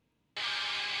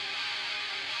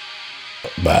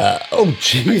Oh,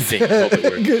 jeez.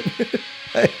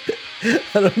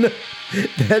 I don't know.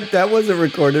 That wasn't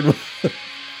recorded.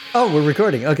 Oh, we're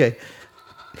recording. Okay.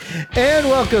 And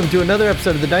welcome to another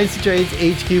episode of the Dynasty Trades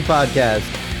HQ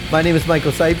podcast. My name is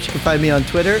Michael Sipes. You can find me on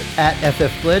Twitter at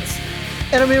FFBlitz.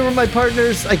 And I'm here with my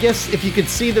partners. I guess if you could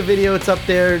see the video, it's up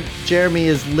there. Jeremy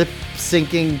is lip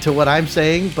syncing to what I'm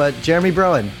saying, but Jeremy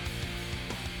Broen.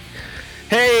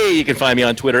 Hey, you can find me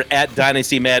on Twitter at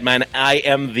Dynasty Madman. I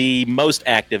am the most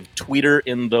active tweeter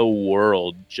in the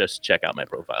world. Just check out my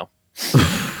profile.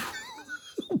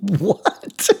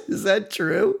 What? Is that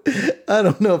true? I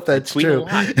don't know if that's true.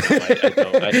 I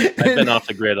don't. I've been off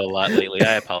the grid a lot lately.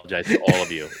 I apologize to all of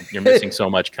you. You're missing so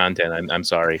much content. I'm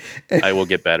sorry. I will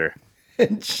get better.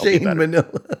 And Shane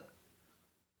Manila.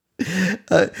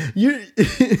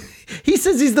 He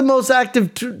says he's the most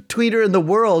active tweeter in the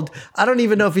world. I don't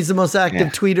even know if he's the most active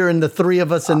tweeter in the three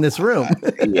of us in this room.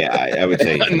 I would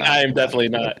say I'm definitely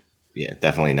not. Yeah,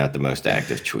 definitely not the most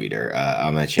active tweeter.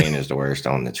 I'm a Shane is the worst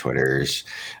on the Twitters.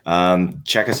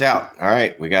 Check us out. All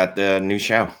right, we got the new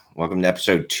show. Welcome to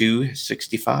episode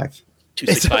 265.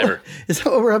 Is that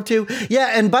what we're up to?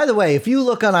 Yeah, and by the way, if you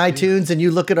look on iTunes and you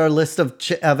look at our list of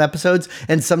episodes,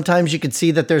 and sometimes you can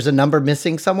see that there's a number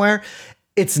missing somewhere,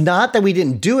 it's not that we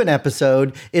didn't do an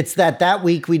episode. It's that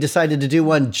week we decided to do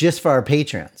one just for our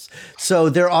patrons. So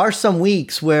there are some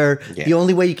weeks where the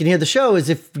only way you can hear the show is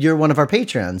if you're one of our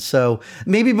patrons. So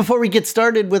maybe before we get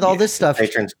started with all this stuff,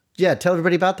 patrons. Yeah, tell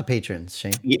everybody about the patrons,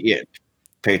 Shane. Yeah.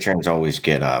 Patrons always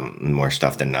get more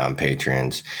stuff than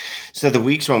non-patrons. So the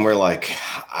weeks when we're like,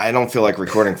 I don't feel like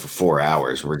recording for 4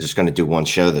 hours, we're just going to do one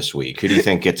show this week. Who do you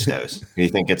think gets those? Who do you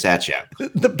think gets that show?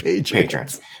 The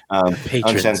patrons.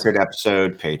 Uncensored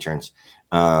episode, patrons.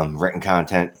 Written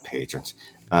content, patrons.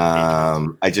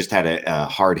 I just had a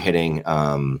hard-hitting,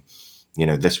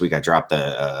 this week I dropped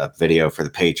a video for the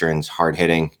patrons,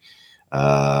 hard-hitting.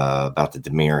 About the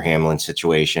Damir Hamlin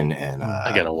situation, and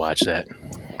I gotta watch that.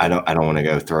 I don't want to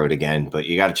go through it again, but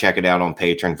you got to check it out on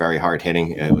Patreon. Very hard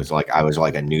hitting. It was like I was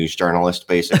like a news journalist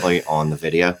basically on the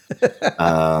video.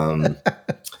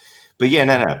 But yeah,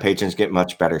 no. Patrons get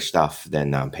much better stuff than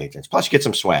non-patrons. Plus, you get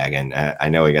some swag, and I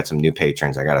know we got some new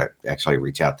patrons. I gotta actually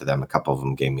reach out to them. A couple of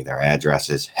them gave me their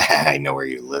addresses. I know where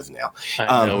you live now.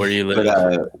 I know where you live.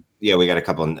 But, yeah, we got a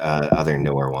couple other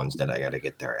newer ones that I got to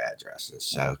get their addresses.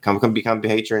 So come become a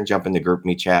patron, jump in the group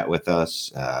me chat with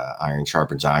us. Iron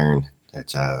sharpens iron.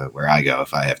 That's where I go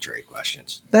if I have trade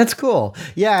questions. That's cool.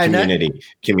 Yeah,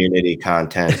 community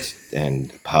content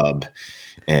and pub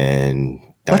and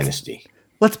dynasty.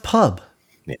 What's pub?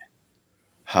 Yeah,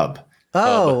 hub.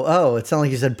 Oh! It sounded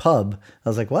like you said pub. I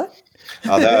was like, what?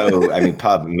 Although, I mean,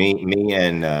 pub, me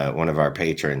and one of our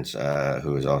patrons,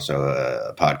 who is also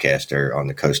a podcaster on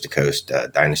the Coast to Coast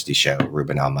Dynasty show,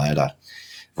 Ruben Almeida.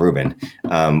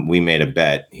 We made a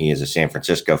bet. He is a San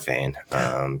Francisco fan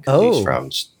because he's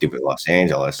from stupid Los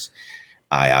Angeles.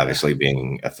 I, obviously,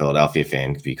 being a Philadelphia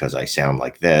fan because I sound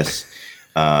like this.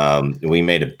 We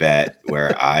made a bet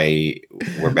where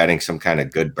we're betting some kind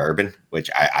of good bourbon, which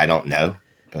I don't know.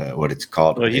 What it's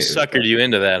called. Well, he suckered you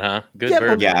into that, huh? Good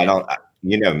bourbon. Yeah, I don't.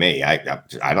 You know me. I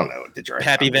don't know what to drink.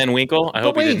 Pappy Van Winkle. I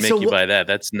hope he didn't make you buy that.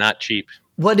 That's not cheap.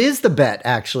 What is the bet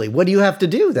actually? What do you have to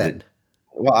do then?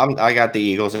 Well, I got the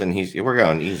Eagles, and we're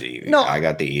going easy. No, I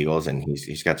got the Eagles, and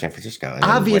he's got San Francisco. And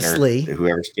obviously,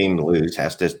 whoever's team lose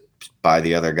has to buy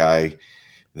the other guy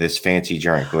this fancy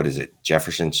drink. What is it?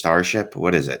 Jefferson Starship?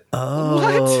 What is it?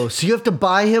 Oh, so you have to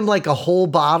buy him like a whole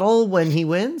bottle when he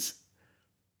wins?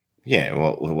 Yeah,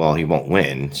 well, he won't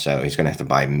win, so he's going to have to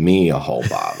buy me a whole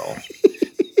bottle.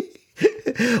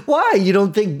 Why? You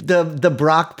don't think the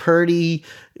Brock Purdy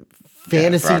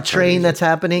fantasy train that's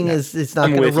happening is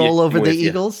not going to roll over the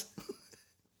Eagles?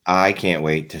 I can't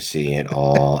wait to see it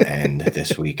all end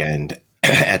this weekend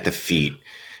at the feet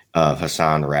of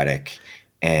Hassan Reddick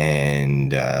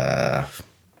and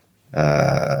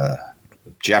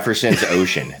Jefferson's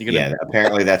Ocean.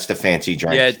 Apparently that's the fancy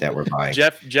drink that we're buying.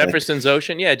 Jefferson's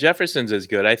Ocean. Yeah, Jefferson's is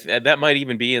good. That might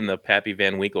even be in the Pappy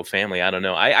Van Winkle family. I don't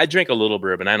know. I drink a little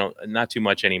bourbon. Not too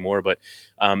much anymore, but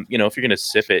if you're going to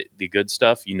sip it, the good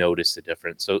stuff, you notice the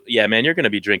difference. So yeah, man, you're going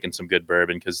to be drinking some good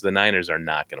bourbon because the Niners are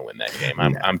not going to win that game.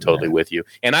 I'm totally with you.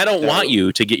 And I don't want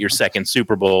you to get your second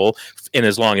Super Bowl in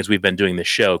as long as we've been doing this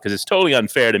show because it's totally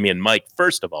unfair to me and Mike,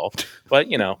 first of all. But,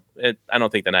 I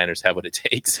don't think the Niners have what it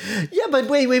takes. Yeah, but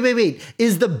wait.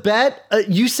 Is the bet,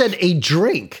 you said a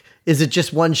drink. Is it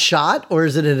just one shot or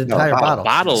is it an entire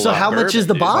bottle? So how much is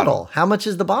the bottle? How much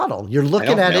is the bottle? You're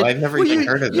looking at it. I've never even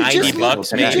heard of that.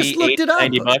 $90 maybe. You just looked it up.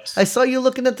 $90. I saw you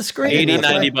looking at the screen.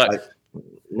 $90.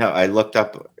 No, I looked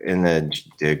up in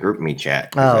the group me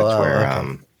chat. That's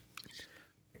where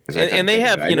And they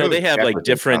have, they have like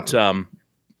different,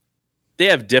 they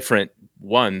have different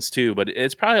ones too, but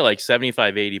it's probably like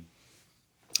 75, 80.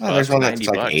 Oh, there's one that's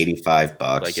like $90.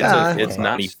 $85. Like it's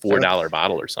 $94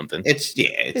 bottle or something. It's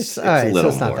a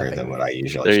little more than what I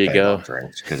usually there you spend go. on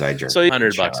drinks because I drink. So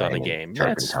 $100 on the game.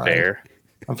 That's fair.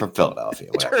 I'm from Philadelphia.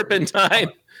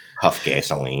 Turpentine. Huff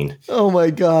gasoline. Oh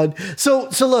my God. So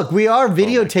look, we are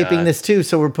videotaping this too.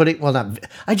 So we're putting,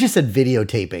 I just said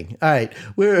videotaping. All right.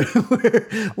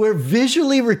 We're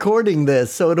visually recording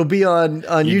this. So it'll be on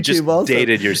YouTube just also.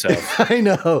 Dated yourself. I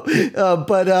know.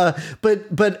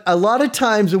 But a lot of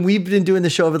times when we've been doing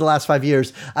the show over the last 5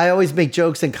 years, I always make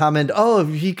jokes and comment, oh,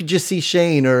 if you could just see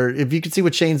Shane, or if you could see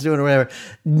what Shane's doing or whatever.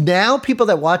 Now people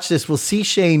that watch this will see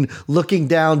Shane looking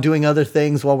down, doing other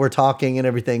things while we're talking and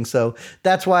everything. So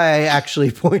that's why I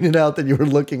actually pointed out that you were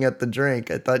looking at the drink.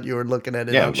 I thought you were looking at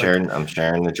it. Yeah, I'm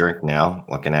sharing the drink now.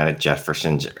 Looking at it,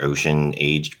 Jefferson's Ocean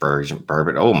Aged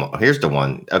Bourbon. Oh, here's the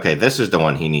one. Okay, this is the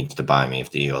one he needs to buy me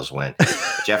if the Eagles win.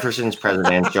 Jefferson's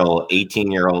Presidential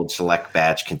 18-year-old Select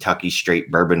Batch Kentucky Straight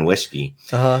Bourbon Whiskey.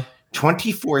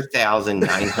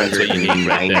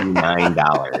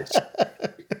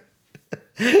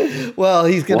 $24,999. Well,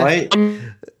 he's gonna.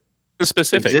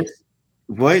 Specific.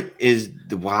 What is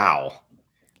the wow?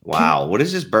 What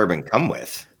does this bourbon come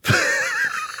with?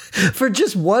 For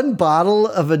just one bottle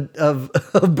of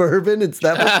bourbon, it's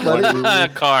that much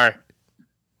money. Car.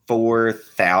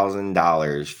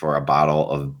 $4,000 for a bottle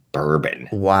of bourbon.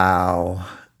 Wow.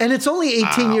 And it's only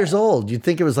 18 years old. You'd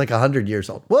think it was like 100 years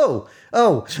old. Whoa.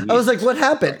 Oh, jeez. I was like, what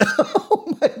happened?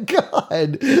 Oh my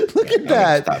God. Look at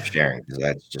that. Stop sharing because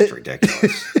that's just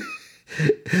ridiculous.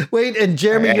 Wait, and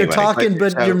Jeremy, anyway, you're talking,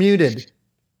 but you're muted.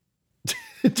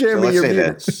 Jeremy, you're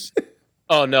muted.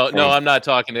 Oh, no, I'm not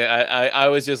talking. I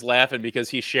was just laughing because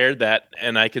he shared that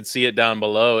and I could see it down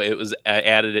below. I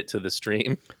added it to the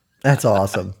stream. That's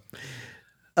awesome.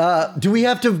 Do we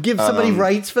have to give somebody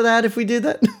rights for that if we did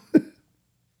that?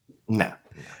 No.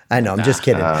 I know. I'm just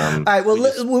kidding. All right. Well,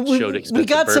 we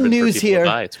got some news here.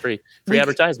 It's free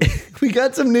advertisement. We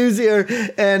got some news here.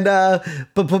 And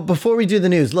but before we do the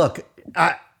news, look,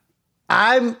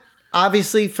 I'm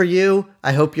obviously for you.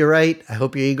 I hope you're right. I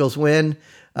hope your Eagles win.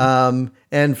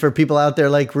 And for people out there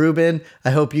like Ruben, I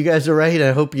hope you guys are right.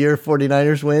 I hope your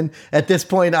 49ers win. At this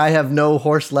point, I have no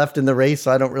horse left in the race,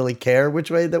 so I don't really care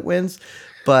which way that wins.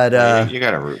 But you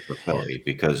got to root for Philly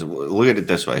because look at it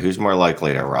this way: who's more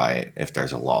likely to riot if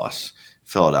there's a loss?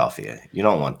 Philadelphia. You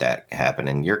don't want that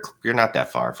happening. You're not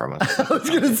that far from us. I was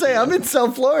going to say I'm in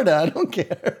South Florida. I don't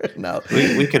care. No,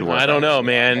 we could work. I don't know,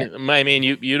 man. I mean,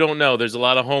 you don't know. There's a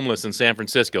lot of homeless in San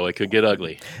Francisco. It could get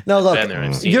ugly. No, look,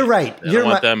 you're right. I don't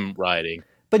want them rioting.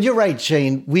 But you're right,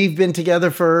 Shane. We've been together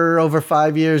for over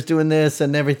 5 years doing this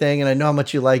and everything, and I know how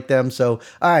much you like them. So,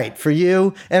 all right, for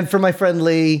you and for my friend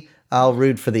Lee, I'll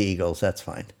root for the Eagles. That's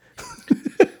fine.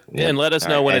 Yeah, and let us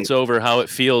know when it's over how it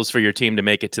feels for your team to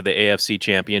make it to the AFC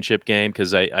Championship game,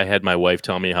 because I had my wife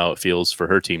tell me how it feels for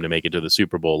her team to make it to the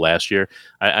Super Bowl last year.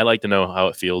 I like to know how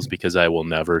it feels because I will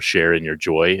never share in your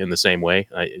joy in the same way.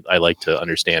 I like to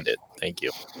understand it. Thank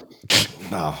you.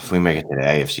 No, if we make it to the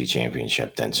AFC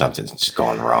Championship, then something's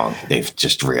gone wrong. They've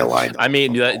just realigned. I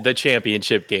mean, the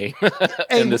championship game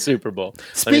and the Super Bowl.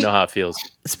 Let me know how it feels.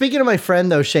 Speaking of my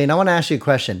friend, though, Shane, I want to ask you a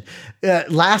question.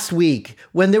 Last week,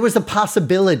 when there was a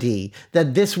possibility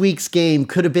that this week's game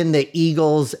could have been the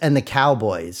Eagles and the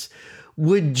Cowboys,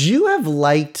 would you have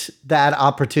liked that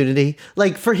opportunity?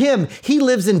 Like for him, he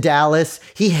lives in Dallas.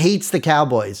 He hates the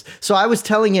Cowboys. So I was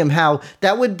telling him how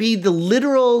that would be the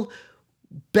literal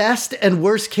best and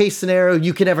worst case scenario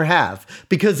you could ever have.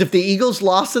 Because if the Eagles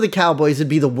lost to the Cowboys, it'd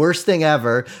be the worst thing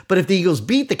ever. But if the Eagles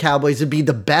beat the Cowboys, it'd be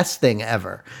the best thing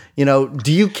ever. You know,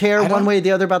 do you care one way or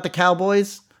the other about the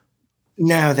Cowboys?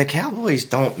 No, the Cowboys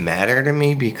don't matter to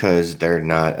me because they're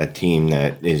not a team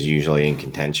that is usually in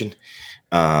contention.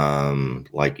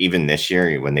 Like even this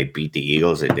year when they beat the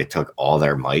Eagles, it took all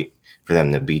their might for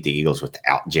them to beat the Eagles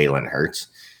without Jalen Hurts.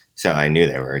 So I knew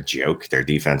they were a joke. Their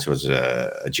defense was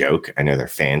a joke. I know their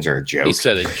fans are a joke. He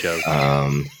said a joke.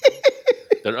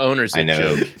 Their owner's a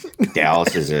joke.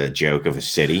 Dallas is a joke of a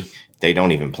city. They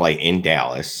don't even play in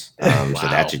Dallas. Wow. So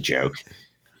that's a joke.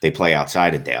 They play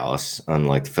outside of Dallas,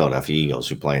 unlike the Philadelphia Eagles,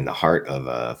 who play in the heart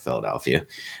of Philadelphia.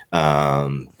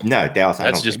 No, Dallas.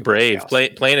 That's just brave.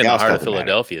 Playing in the heart of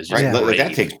Philadelphia is just brave.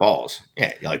 That takes balls.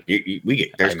 Yeah, like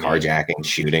there's carjacking,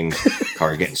 shootings,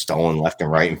 cars getting stolen left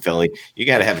and right in Philly. You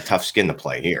got to have a tough skin to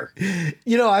play here.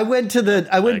 You know, I went to the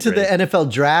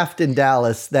NFL draft in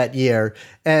Dallas that year,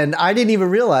 and I didn't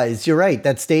even realize. You're right.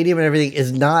 That stadium and everything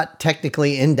is not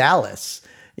technically in Dallas.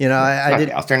 You know, I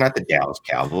did. They're not the Dallas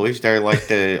Cowboys. They're like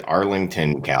the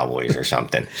Arlington Cowboys or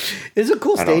something. It's a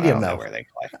cool stadium, I don't know though. where they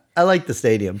play. I like the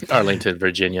stadium. Arlington,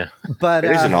 Virginia. But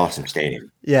It is an awesome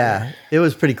stadium. Yeah, it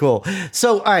was pretty cool.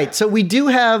 So, all right. So we do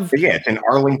have. But yeah, it's in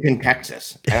Arlington,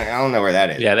 Texas. I don't know where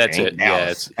that is. Yeah, that's it. it.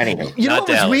 Dallas. Yeah, Anywho. You know Not what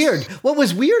was Dallas. weird? What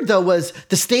was weird though was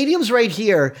the stadium's right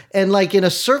here, and like in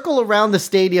a circle around the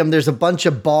stadium, there's a bunch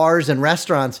of bars and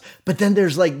restaurants, but then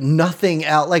there's like nothing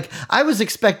out. Like I was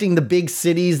expecting the big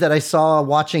cities that I saw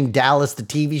watching Dallas, the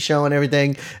TV show and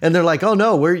everything, and they're like, "Oh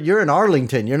no, you're in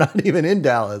Arlington. You're not even in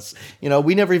Dallas." You know,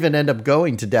 we never even end up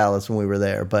going to Dallas when we were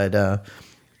there, but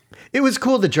it was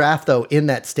cool to draft though in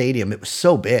that stadium. It was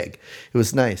so big. It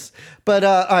was nice. But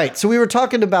all right, so we were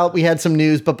talking about, we had some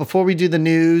news, but before we do the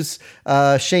news,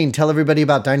 Shane, tell everybody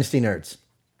about Dynasty Nerds.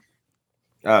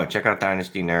 Oh, check out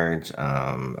Dynasty Nerds.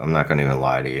 I'm not going to even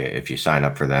lie to you. If you sign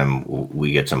up for them,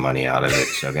 we get some money out of it.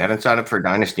 So if you haven't signed up for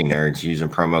Dynasty Nerds, using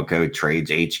promo code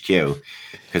TradesHQ,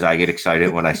 because I get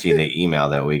excited when I see the email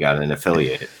that we got an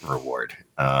affiliate reward.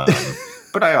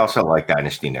 But I also like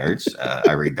Dynasty Nerds.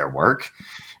 I read their work.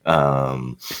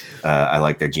 I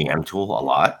like their GM tool a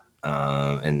lot.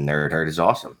 And Nerd Herd is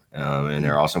awesome. And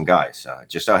they're awesome guys. It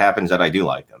just so happens that I do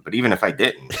like them. But even if I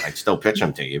didn't, I'd still pitch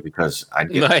them to you because I'd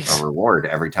get Nice. a reward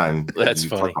every time That's you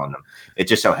funny. click on them. It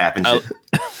just so happens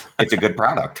that it's a good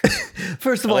product.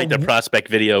 First of I all, like the prospect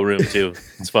video room too.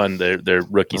 It's fun. They're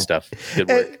rookie stuff. Good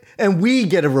work. and we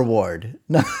get a reward.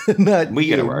 Not We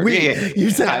get a you. reward. We, Yeah. You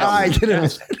said I get a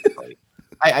reward.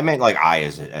 I meant like I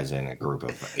as in a group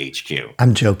of HQ.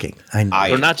 I'm joking. I know.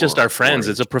 We're not just our friends.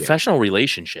 It's a HQ. professional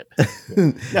relationship. No,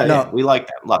 No. yeah, we like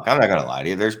that. Look, I'm not going to lie to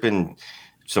you. There's been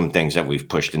some things that we've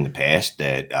pushed in the past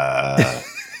that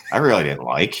I really didn't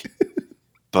like.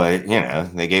 But, you know,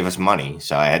 they gave us money,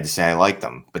 so I had to say I like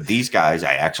them. But these guys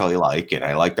I actually like, and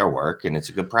I like their work, and it's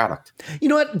a good product. You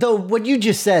know what, though, what you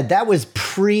just said, that was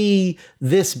pre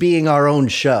this being our own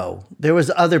show. There was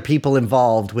other people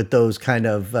involved with those kind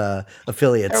of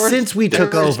affiliates. Since we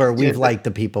took over, we've liked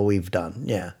the people we've done.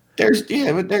 Yeah.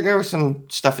 But there was some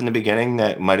stuff in the beginning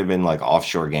that might have been like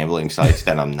offshore gambling sites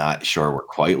that I'm not sure were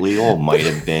quite legal. Might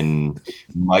have been,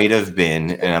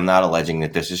 and I'm not alleging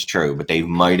that this is true, but they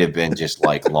might have been just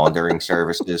like laundering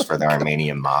services for the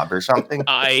Armenian mob or something.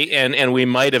 And we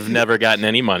might have never gotten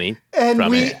any money. And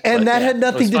from we it, and but that yeah, had it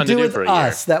nothing was to fun do with for a year.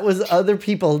 us. That was other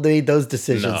people made those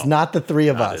decisions, No, not the three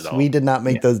of not us. at all. We did not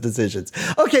make those decisions.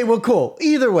 Okay, well, cool.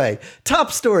 Either way,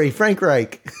 top story, Frank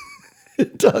Reich.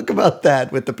 Talk about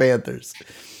that with the Panthers.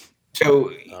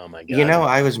 So, Oh my god! you know,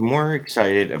 I was more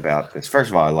excited about this. First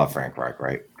of all, I love Frank Reich,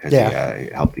 right? Because he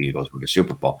helped the Eagles with the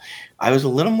Super Bowl. I was a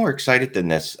little more excited than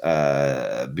this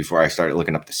before I started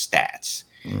looking up the stats.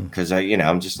 Because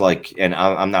I'm just like, and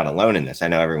I'm not alone in this. I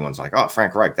know everyone's like, "Oh,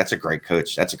 Frank Reich, that's a great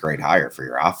coach. That's a great hire for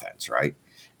your offense, right?"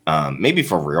 Maybe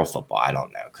for real football, I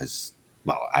don't know. Because,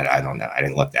 well, I don't know. I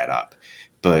didn't look that up.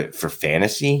 But for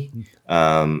fantasy,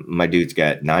 my dude's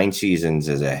got 9 seasons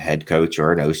as a head coach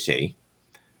or an OC.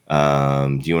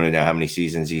 Do you want to know how many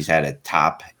seasons he's had a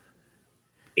top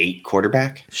 8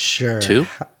 quarterback? Sure. 2.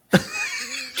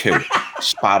 2.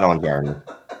 Spot on, Jeremy.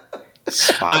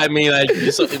 I mean,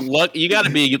 you got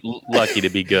to be lucky to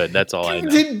be good. That's all I know.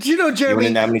 Did you know, You want Jeremy? to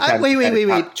know how many times Wait. he's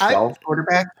had a top 12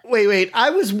 quarterback? Wait.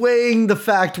 I was weighing the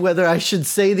fact whether I should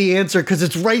say the answer because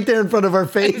it's right there in front of our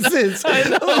faces. I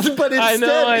know. But instead,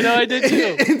 I know. I did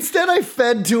too. Instead, I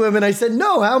fed to him and I said,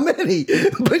 "No, how many?"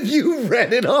 But you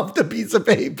read it off the piece of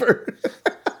paper.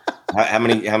 How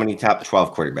many top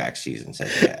 12 quarterback seasons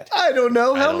has he had? I don't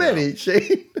know how don't many,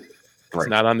 Shane. It's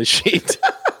not on the sheet.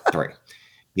 3.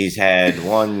 He's had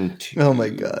 1, 2, Oh my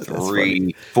God, that's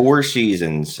 3, 4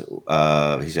 seasons.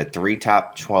 He's had 3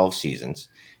 top 12 seasons.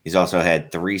 He's also had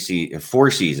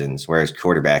 4 seasons where his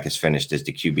quarterback has finished as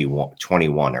the QB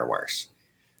 21 or worse.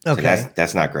 Okay. So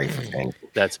that's not great for fantasy.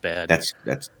 That's bad.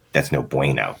 That's no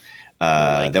bueno.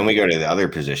 Then we go to the other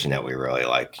position that we really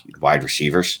like, wide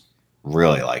receivers.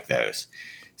 Really like those.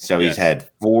 So he's had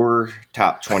 4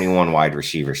 top 21 wide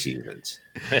receiver seasons.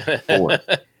 4.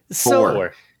 So,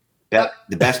 4.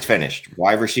 The best finished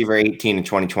wide receiver 18 in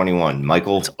 2021.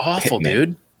 Michael. It's awful, Pittman.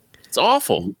 dude. It's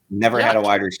awful. Never had a Yuck.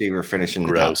 wide receiver finish in the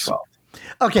Gross. top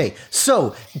 12. okay,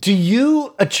 so do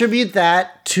you attribute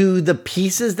that to the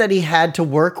pieces that he had to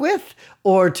work with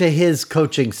or to his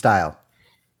coaching style?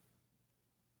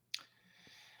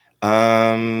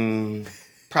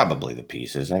 Probably the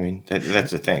pieces. I mean,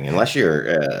 that's the thing. Unless you're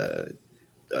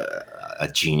a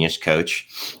genius coach,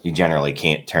 you generally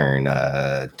can't turn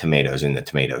tomatoes into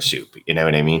tomato soup. You know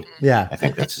what I mean? Yeah. I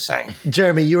think that's the saying.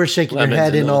 Jeremy, you were shaking your Lemons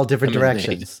head in into all different lemonade.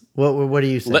 directions. What are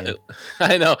you saying?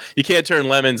 I know. You can't turn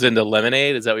lemons into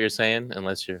lemonade. Is that what you're saying?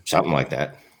 Unless you're Something like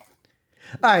that.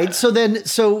 All right. So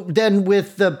then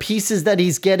with the pieces that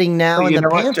he's getting now in the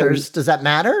Panthers, does that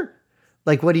matter?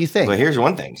 Like, what do you think? Well, here's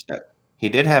one thing. He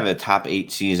did have a top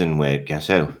 8 season with, guess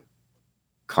who?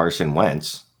 Carson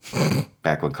Wentz.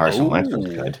 Back when Carson Wentz was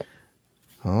good.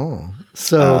 Oh,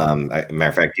 so matter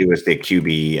of fact, he was the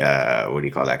QB. What do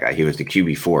you call that guy? He was the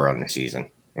QB4 on the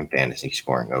season in fantasy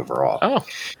scoring overall. Oh,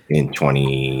 in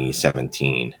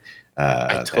 2017.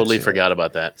 I totally forgot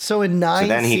about that. So in 9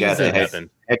 then he got the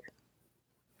head,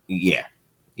 yeah,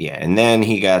 and then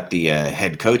he got the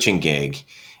head coaching gig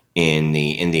in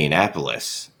the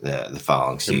Indianapolis the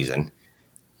following season,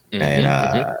 and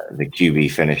the QB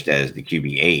finished as the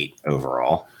QB8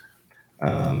 overall.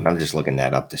 I'm just looking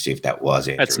that up to see if that was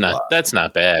Andrew Luck. That's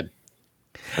not bad.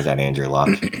 Was that Andrew Luck?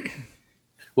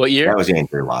 What year? That was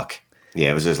Andrew Luck. Yeah,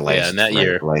 it was his last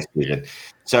year. Last season.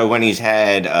 So when he's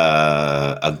had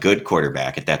a good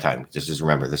quarterback at that time, this is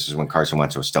when Carson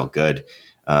Wentz was still good.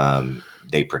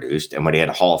 They produced, and when he had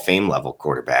a Hall of Fame level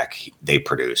quarterback, they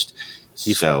produced.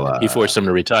 He forced him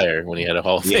to retire when he had a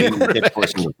Hall of Fame. Yeah, he did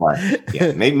force him to play.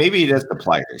 Yeah, maybe he does the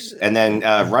players, and then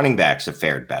running backs have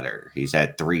fared better. He's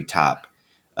had 3 top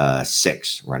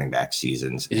 6 running back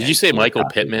seasons. Did you say Michael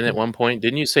Pittman at one point?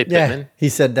 Didn't you say Pittman? Yeah, he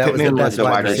said that Pittman was the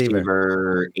best wide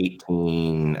receiver.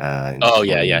 18. Oh,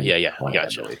 yeah.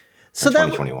 Gotcha. So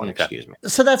 2021, excuse me.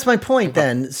 So that's my point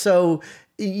then. So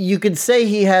you could say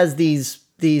he has these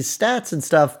stats and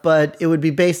stuff, but it would be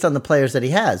based on the players that he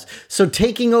has. So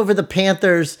taking over the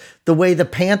Panthers, the way the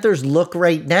Panthers look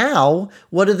right now,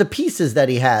 what are the pieces that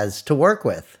he has to work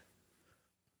with?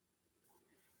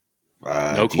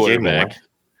 No quarterback.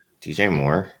 DJ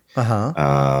Moore.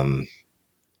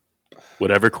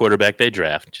 Whatever quarterback they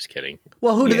draft. Just kidding.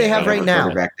 Well, who do they have right now?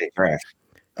 Quarterback they draft.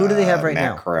 Who do they have right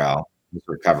now? Matt Corral. He's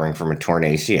recovering from a torn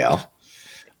ACL.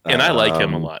 And I like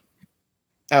him a lot.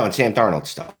 Oh, and Sam Darnold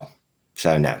still.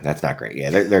 So, no, that's not great.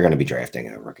 Yeah, they're going to be drafting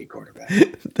a rookie quarterback.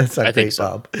 That's not great,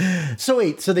 Bob. So,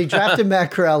 wait. So, they drafted Matt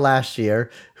Corral last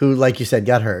year, who, like you said,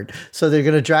 got hurt. So, they're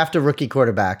going to draft a rookie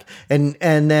quarterback. And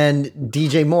then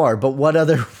DJ Moore. But what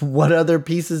other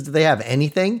pieces do they have?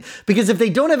 Anything? Because if they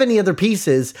don't have any other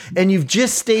pieces, and you've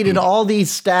just stated all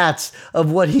these stats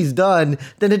of what he's done,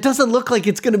 then it doesn't look like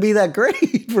it's going to be that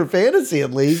great for fantasy,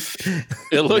 at least.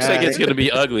 It looks like it's going to be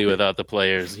ugly without the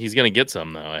players. He's going to get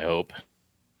some, though, I hope.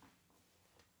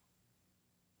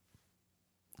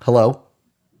 Hello?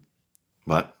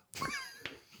 What?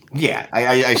 Yeah,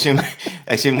 I assume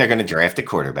they're going to draft a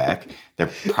quarterback.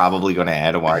 They're probably going to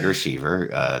add a wide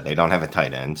receiver. They don't have a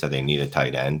tight end, so they need a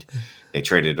tight end. They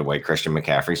traded away Christian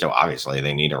McCaffrey, so obviously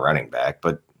they need a running back.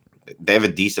 But they have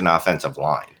a decent offensive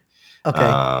line.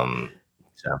 Okay.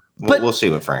 So we'll see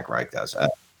what Frank Reich does.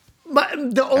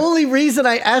 The only reason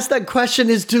I asked that question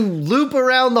is to loop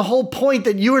around the whole point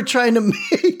that you were trying to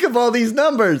make of all these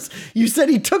numbers. You said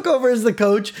he took over as the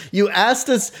coach. You asked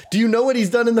us, do you know what he's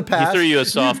done in the past? He threw you a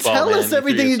softball. You tell us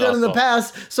everything he's done in the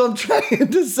past. So I'm trying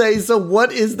to say, so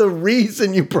what is the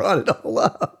reason you brought it all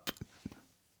up?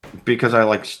 Because I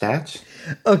like stats.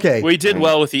 Okay. We did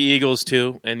well with the Eagles,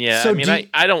 too. And, yeah, so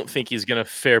I don't think he's going to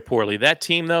fare poorly. That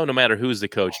team, though, no matter who's the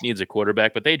coach, needs a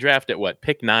quarterback. But they draft at,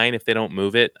 pick 9 if they don't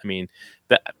move it? I mean,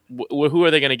 who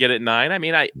are they going to get at 9? I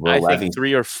mean, I think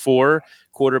 3 or 4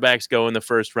 quarterbacks go in the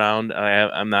first round.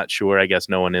 I'm not sure. I guess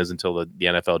no one is until the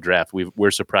NFL draft.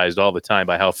 We're surprised all the time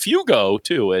by how few go,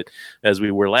 too, as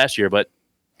we were last year. But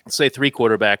let's say 3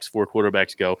 quarterbacks, 4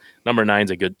 quarterbacks go. Number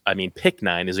 9's pick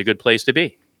 9 is a good place to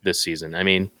be this season. I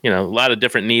mean, a lot of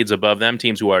different needs above them,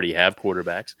 teams who already have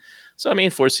quarterbacks. So, I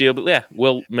mean, foreseeable, yeah,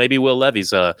 maybe Will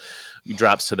Levis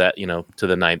drops to that, to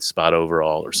the 9th spot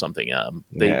overall or something.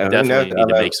 They definitely need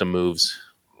to make some moves.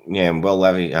 Yeah, and Will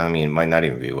Levy, I mean, it might not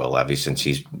even be Will Levy since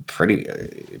he's pretty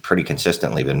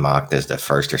consistently been mocked as the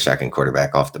first or second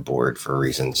quarterback off the board for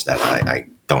reasons that I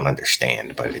don't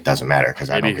understand, but it doesn't matter because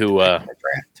I don't get to pick in the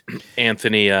draft.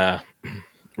 Anthony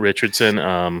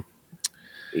Richardson,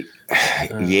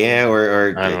 yeah,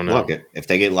 or I don't know. Look, if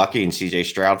they get lucky and CJ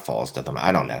Stroud falls to them,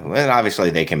 I don't know. And obviously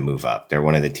they can move up. They're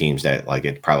one of the teams that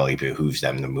it probably behooves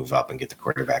them to move up and get the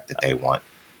quarterback that they want.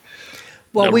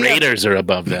 Well, the Raiders are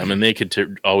above them, and they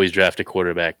could always draft a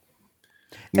quarterback.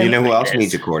 You know who else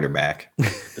needs a quarterback? The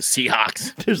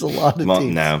Seahawks. There's a lot of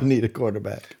teams that need a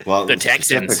quarterback. Well, the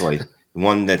Texans. Specifically,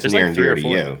 one that's near and dear to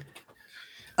you.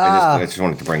 I just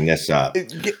wanted to bring this up. All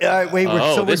right, wait.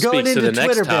 So we're going into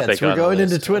Twitter bits. We're going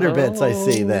into Twitter bits. I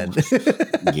see. Then.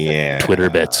 Yeah. Twitter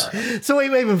bits. So wait.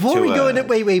 Before we go into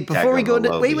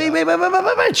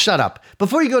shut up.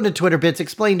 Before you go into Twitter bits,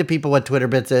 explain to people what Twitter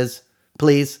bits is,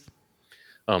 please.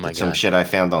 Oh my Some god. shit I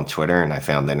found on Twitter and I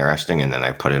found interesting, and then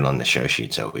I put it on the show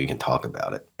sheet so we can talk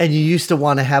about it. And you used to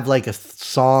want to have like a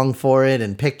song for it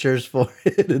and pictures for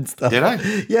it and stuff. Did I?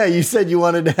 Yeah, you said you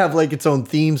wanted to have like its own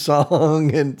theme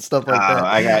song and stuff like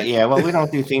that. Well, we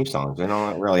don't do theme songs. We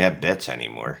don't really have bits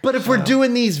anymore. But if we're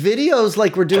doing these videos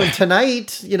like we're doing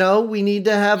tonight, we need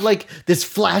to have like this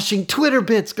flashing Twitter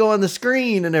bits go on the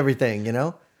screen and everything, Would you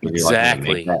like me to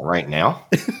Exactly. make that right now?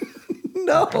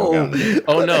 No.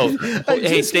 Oh no. I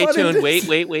Hey, just stay wanted tuned. to-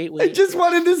 Wait. I just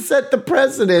wanted to set the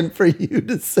precedent for you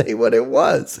to say what it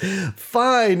was.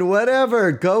 Fine,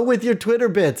 whatever. Go with your Twitter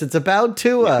bits. It's about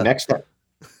Tua.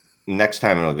 Next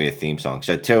time it'll be a theme song.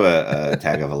 So Tua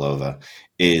Tagovailoa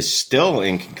is still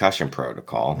in concussion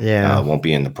protocol. Yeah. Won't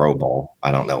be in the Pro Bowl.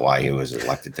 I don't know why he was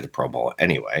elected to the Pro Bowl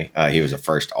anyway. He was a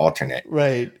first alternate.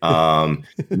 Right.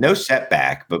 No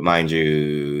setback, but mind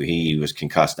you, he was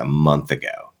concussed a month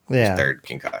ago. Yeah. His third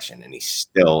concussion, and he's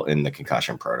still in the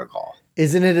concussion protocol.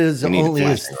 Isn't it only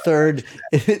his third?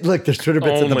 Look, there's Twitter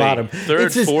bits at the Only. bottom. Third,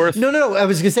 It's his, fourth? No. I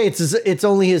was gonna say it's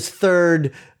only his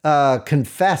third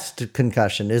confessed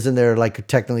concussion. Isn't there like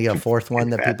technically a fourth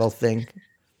one that people think?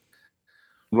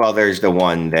 Well, there's the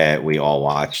one that we all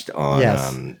watched on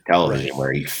Yes. television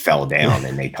where he fell down,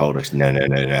 and they told us, no,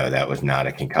 that was not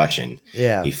a concussion.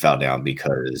 Yeah, He fell down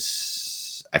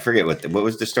because I forget what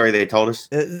was the story they told us.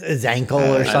 his ankle I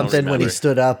or don't something when he remember.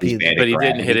 stood up. He's bad at But he didn't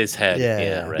gravity. hit his head. Yeah.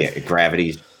 Yeah, right. Yeah,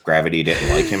 gravity didn't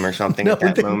like him or something No, at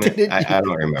that they moment. didn't I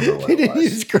don't remember what He it didn't was.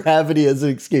 use gravity as an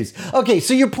excuse. Okay,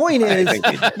 so your point I is think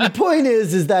they did. your point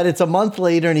is that it's a month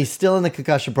later and he's still in the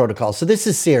concussion protocol. So this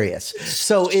is serious.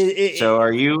 So So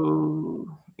are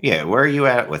you? Yeah, where are you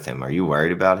at with him? Are you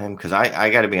worried about him? Because I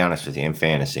got to be honest with you, in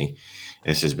fantasy,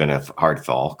 this has been a hard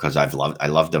fall because I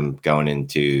loved him going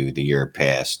into the year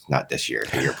past, not this year,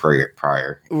 the year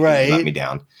prior. Right. He let me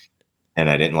down, and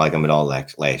I didn't like him at all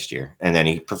last year. And then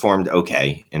he performed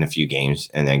okay in a few games,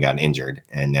 and then got injured,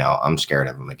 and now I'm scared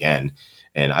of him again,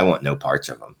 and I want no parts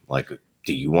of him. Like,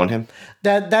 do you want him?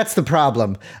 That's the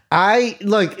problem. I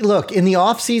look in the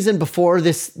off season before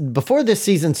this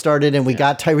season started and we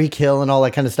got Tyreek Hill and all that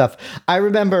kind of stuff. I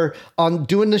remember on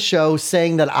doing the show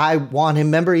saying that I want him.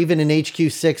 Remember, even in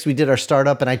HQ6 we did our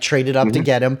startup and I traded up to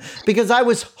get him because I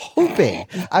was hoping.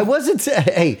 I wasn't.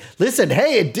 Hey, listen.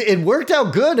 Hey, it worked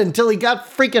out good until he got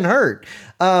freaking hurt.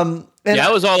 And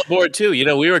I was all aboard too.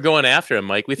 We were going after him,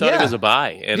 Mike. We thought Yeah. it was a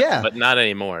buy, Yeah. but not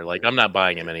anymore. Like, I'm not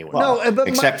buying him anyway. No, but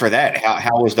Except for that,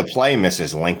 how was the play,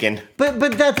 Mrs. Lincoln? But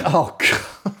that's God,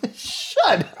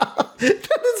 shut up. That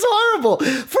is horrible.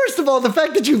 First of all, the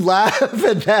fact that you laugh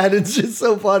at that is just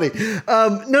so funny.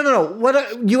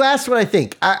 No. You asked what I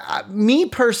think. Me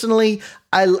personally,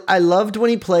 I loved when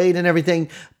he played and everything,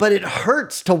 but it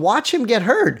hurts to watch him get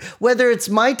hurt, whether it's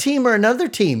my team or another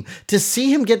team, to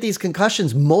see him get these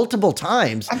concussions multiple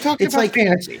times. I'm talking about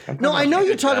fantasy. No, I know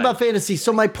you're talking about fantasy.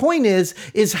 So my point is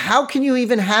how can you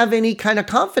even have any kind of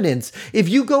confidence if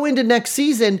you go into next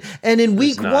season and in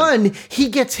week none. 1 he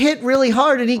gets hit really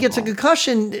hard and he gets a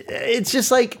concussion? It's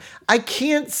just like I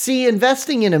can't see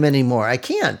investing in him anymore. I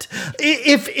can't.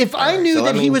 If I knew so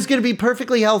that let he me- was going to be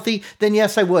perfectly healthy, then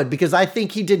yes, I would, because I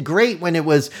think he did great when it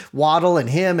was Waddle and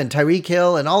him and Tyreek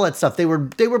Hill and all that stuff. They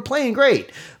were playing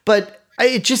great, but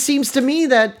it just seems to me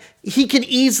that he can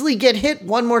easily get hit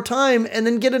one more time and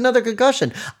then get another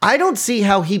concussion. I don't see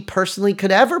how he personally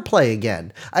could ever play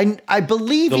again. I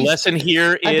believe the lesson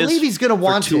here I is believe he's going to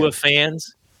want for Tua to.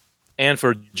 fans and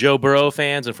for Joe Burrow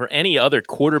fans and for any other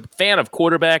fan of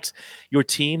quarterbacks, your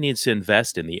team needs to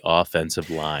invest in the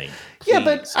offensive line. Yeah,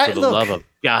 but Please, for the love of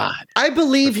God. I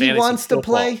believe For he fantasy wants to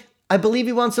football. play. I believe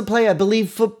he wants to play. I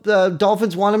believe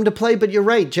Dolphins want him to play, but you're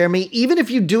right, Jeremy. Even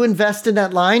if you do invest in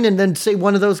that line and then say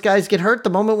one of those guys get hurt, the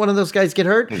moment one of those guys get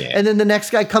hurt, and then the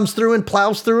next guy comes through and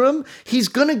plows through him, he's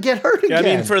going to get hurt again.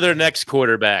 I mean, for their next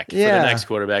quarterback. Yeah.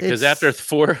 Because It's- after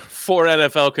four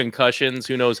NFL concussions,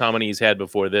 who knows how many he's had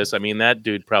before this? I mean, that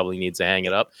dude probably needs to hang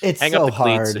it up. It's hang so up the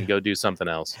cleats hard. and go do something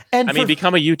else. And I mean, for-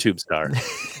 become a YouTube star.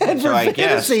 And So for I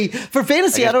guess-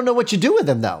 fantasy, I don't know what you do with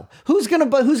him though. Who's gonna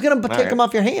take right. him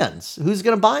off your hands? Who's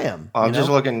gonna buy him? I'm you just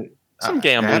know? looking. Some I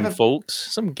gambling haven't- folks,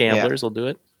 some gamblers will do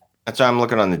it. That's why I'm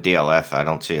looking on the DLF. I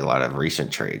don't see a lot of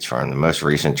recent trades from him. The most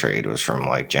recent trade was from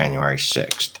like January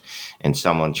 6th. And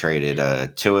someone traded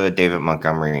Tua, David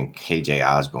Montgomery, and KJ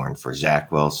Osborne for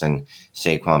Zach Wilson,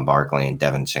 Saquon Barkley, and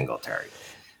Devin Singletary.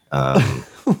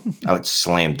 I would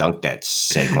slam dunk that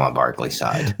Saquon Barkley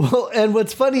side. Well, and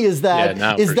what's funny is that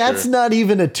that's not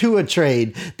even a Tua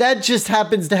trade. That just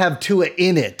happens to have Tua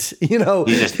in it. You know,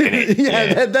 He's just in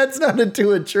it. That's not a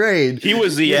Tua trade. He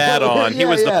was the add-on. He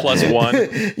was the plus one.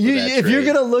 If you're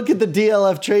gonna look at the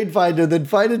DLF trade finder, then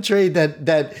find a trade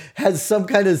that has some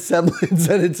kind of semblance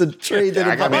that it's a trade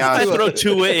that I throw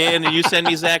Tua in and you send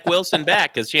me Zach Wilson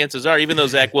back, because chances are, even though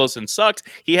Zach Wilson sucks,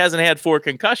 he hasn't had 4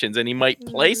 concussions and he might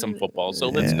play some football. So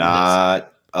let's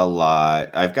not a lot.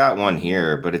 I've got one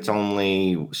here, but it's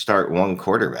only start one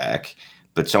quarterback.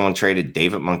 But someone traded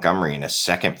David Montgomery in a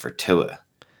second for Tua.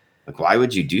 Like, why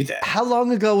would you do that? How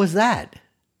long ago was that?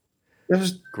 It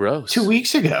was gross. 2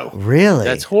 weeks ago. Really?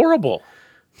 That's horrible.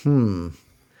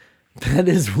 That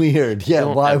is weird. Yeah,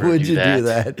 why would you do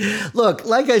that? Look,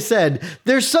 like I said,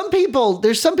 there's some people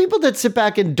that sit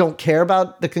back and don't care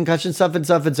about the concussion stuff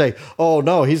and say, "Oh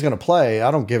no, he's going to play.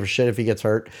 I don't give a shit if he gets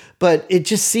hurt." But it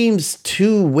just seems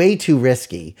way too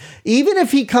risky. Even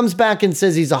if he comes back and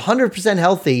says he's 100%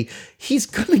 healthy, he's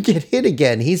going to get hit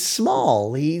again. He's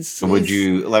small. Let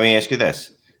me ask you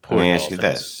this.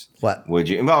 What would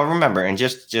you? Well, remember, and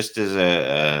just as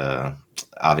a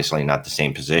obviously not the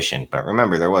same position, but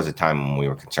remember there was a time when we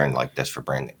were concerned like this for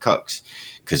Brandon Cooks,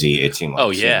 because it seemed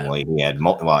like seemingly he had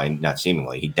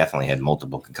he definitely had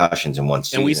multiple concussions in one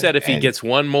season. And we said if he gets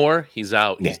one more, he's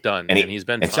out. He's done. And he's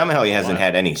been. And somehow he hasn't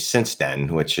had any since then,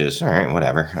 which is all right,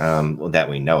 whatever. That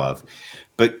we know of.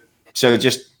 But so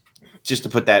just to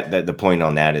put the point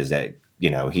on that is that,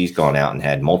 you know, he's gone out and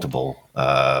had multiple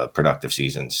productive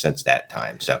seasons since that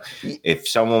time. So if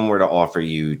someone were to offer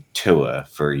you Tua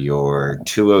for your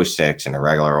 206 and a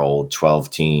regular old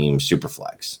 12-team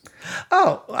Superflex.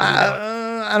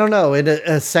 I don't know. In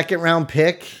a second round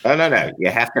pick? No. You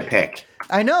have to pick.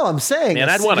 I know. I'm saying. Man,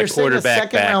 I'd want a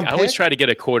quarterback back. I always try to get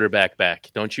a quarterback back.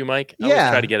 Don't you, Mike? I always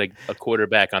try to get a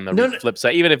quarterback on the flip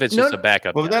side, even if it's just a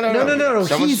backup. Well, no.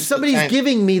 Somebody's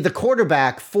giving me the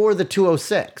quarterback for the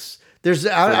 206. I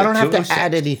don't have to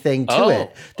add anything to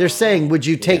it. They're saying, would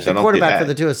you take the quarterback for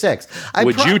the 206?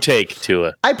 Would you take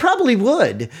Tua? I probably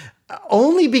would.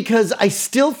 Only because I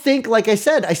still think, like I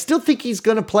said, he's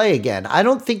going to play again. I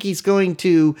don't think he's going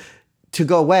to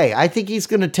go away. I think he's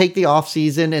going to take the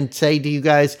offseason and say to you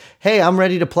guys, hey, I'm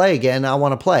ready to play again. I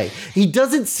want to play. He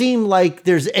doesn't seem like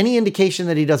there's any indication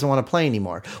that he doesn't want to play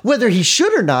anymore. Whether he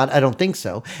should or not, I don't think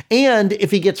so. And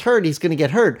if he gets hurt, he's going to get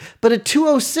hurt. But at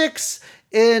 206...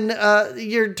 And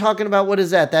you're talking about, what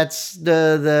is that? That's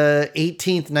the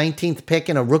 18th, 19th pick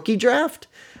in a rookie draft?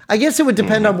 I guess it would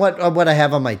depend on what I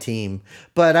have on my team.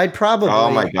 But I'd probably...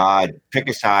 Oh, my God. Pick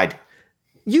a side.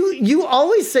 You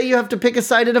always say you have to pick a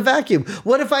side in a vacuum.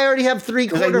 What if I already have 3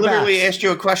 quarterbacks? I literally asked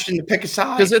you a question to pick a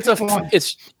side. Because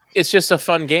it's just a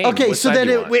fun game. Okay, so then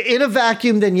in a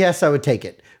vacuum, then yes, I would take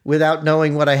it. Without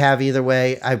knowing what I have either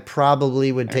way, I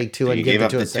probably would take Tua and give it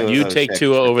to 206. You take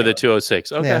Tua over the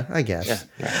 206. Okay. Yeah, I guess.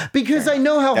 Yeah. Because I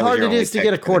know how hard it is to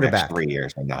get a quarterback. 3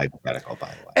 years on the hypothetical, by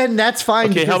the way. And that's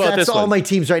fine, because that's all my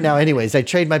teams right now anyways. I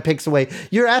trade my picks away.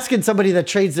 You're asking somebody that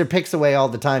trades their picks away all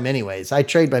the time anyways. I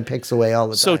trade my picks away all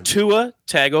the time. So Tua,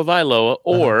 Tagovailoa,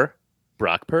 or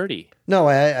Brock Purdy? No,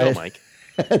 Mike.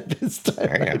 At this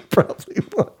time, I probably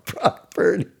want Brock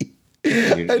Purdy.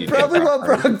 I'd probably want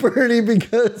Brock Purdy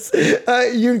because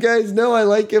you guys know I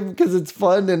like him because it's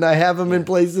fun and I have him in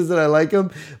places that I like him.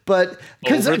 But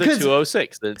over the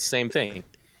 206, the same thing.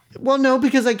 Well, no,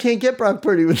 because I can't get Brock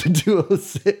Purdy with the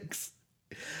 206.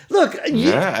 Look,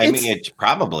 it's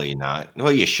probably not.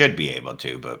 Well, you should be able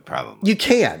to, but probably you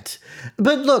can't.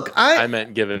 But look, I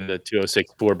meant giving the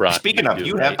 206 for Brock. Speaking of,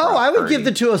 you have. I would give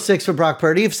the 206 for Brock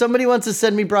Purdy. If somebody wants to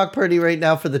send me Brock Purdy right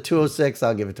now for the 206,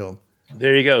 I'll give it to him.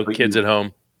 There you go, kids at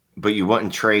home. But you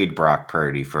wouldn't trade Brock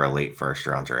Purdy for a late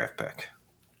first-round draft pick.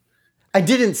 I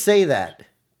didn't say that.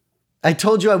 I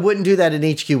told you I wouldn't do that in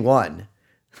HQ1.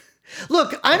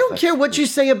 Look, I don't care what you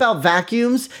say about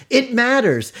vacuums. It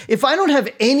matters. If I don't have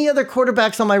any other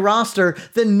quarterbacks on my roster,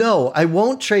 then no, I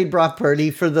won't trade Brock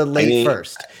Purdy for the late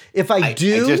first. If I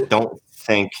do... I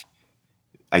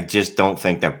just don't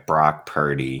think that Brock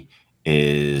Purdy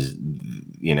is...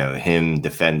 him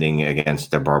defending against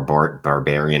the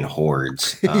barbarian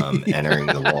hordes entering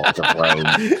the walls of Rome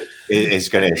is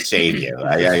going to save you.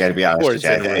 I got to be honest with you.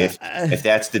 If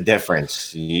that's the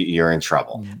difference, you're in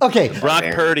trouble. Okay. Brock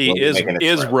Purdy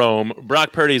is Rome.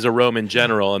 Brock Purdy is a Rome in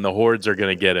general, and the hordes are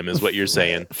going to get him, is what you're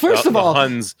saying. First of all,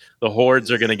 the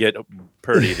hordes are going to get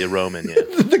Purdy, the Roman. Yeah.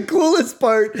 The coolest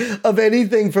part of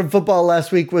anything from football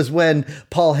last week was when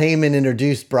Paul Heyman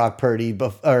introduced Brock Purdy,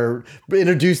 or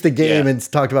introduced the game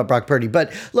and talked about Brock Purdy.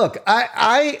 But look,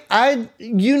 I,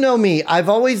 you know me, I've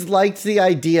always liked the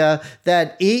idea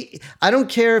that I don't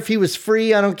care if he was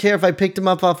free. I don't care if I picked him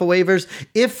up off of waivers.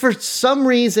 If for some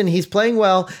reason he's playing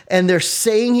well and they're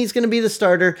saying he's going to be the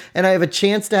starter and I have a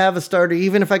chance to have a starter,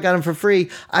 even if I got him for free,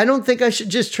 I don't think I should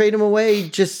just trade him away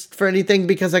just for anything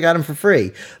because I got him for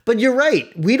free. But you're right.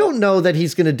 We don't know that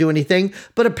he's going to do anything,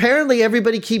 but apparently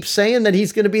everybody keeps saying that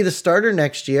he's going to be the starter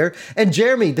next year. And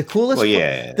Jeremy, the coolest,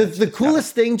 the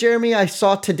coolest thing, Jeremy, I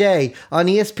saw today on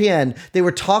ESPN, they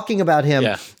were talking about him.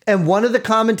 Yeah. And one of the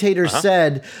commentators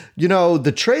said,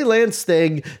 the Trey Lance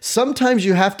thing, sometimes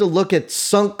you have to look at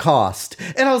sunk cost.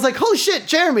 And I was like, holy shit,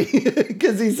 Jeremy,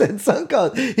 because he said sunk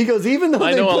cost. He goes, even though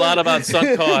I know a lot about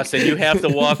sunk cost and you have to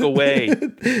walk away.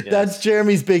 That's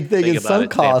Jeremy's big thing is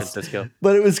sunk cost.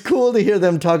 But it was cool to hear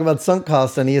them talk about sunk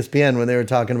cost on ESPN when they were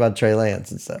talking about Trey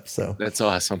Lance and stuff. So that's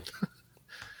awesome.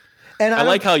 And I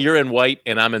like how you're in white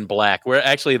and I'm in black. We're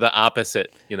actually the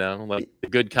opposite, like the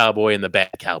good cowboy and the bad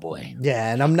cowboy.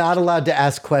 Yeah, and I'm not allowed to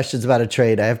ask questions about a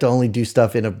trade. I have to only do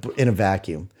stuff in a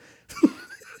vacuum.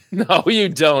 No, you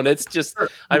don't. It's just,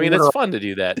 it's fun to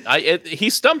do that. He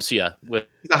stumps you with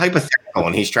the hypothetical,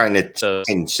 and he's trying to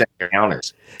set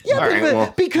counters.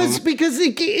 Yeah, because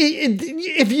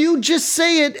if you just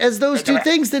say it as those two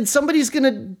things, then somebody's going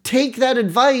to take that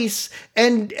advice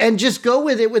and just go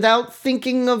with it without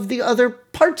thinking of the other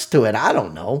parts to it. I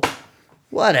don't know.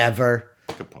 Whatever.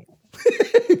 Good point.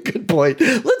 Good point.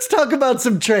 Let's talk about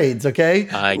some trades, okay?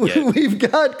 I get it. We've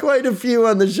got quite a few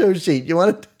on the show sheet. You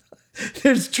want to?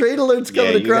 There's trade alerts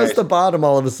coming across the bottom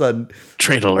all of a sudden.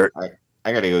 Trade alert.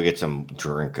 I got to go get some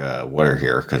drink water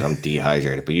here because I'm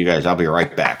dehydrated. But you guys, I'll be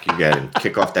right back. You got to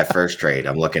kick off that first trade.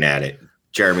 I'm looking at it.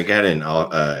 Jeremy, go ahead and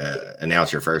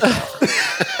announce your first offer.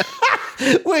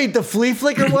 Wait, the flea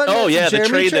flicker one? Oh, yeah, the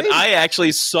trade that I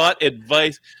actually sought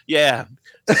advice. Yeah.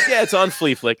 Yeah, it's on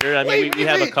Flea Flicker. I mean, we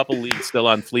have a couple leagues still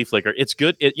on Flea Flicker. It's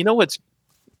good. You know what's...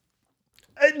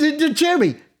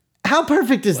 Jeremy, how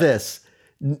perfect is this?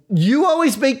 You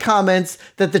always make comments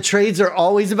that the trades are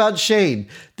always about Shane.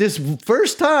 This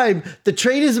first time, the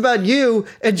trade is about you,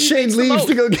 and Shane leaves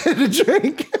to go get a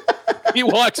drink. He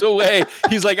walks away.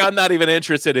 He's like, I'm not even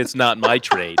interested. It's not my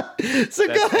trade. So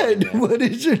go ahead. Funny, what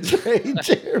is your trade,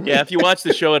 Jeremy? Yeah, if you watch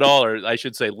the show at all, or I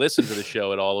should say listen to the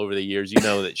show at all over the years, you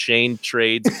know that Shane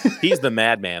trades. He's the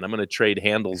madman. I'm going to trade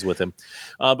handles with him.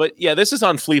 But yeah, this is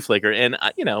on Flea Flicker. And,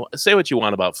 say what you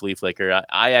want about Flea Flicker.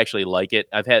 I actually like it.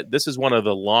 This is one of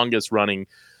the longest running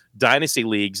dynasty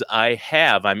leagues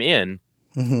I'm in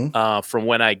from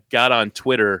when I got on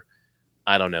Twitter.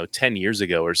 I don't know, 10 years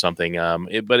ago or something.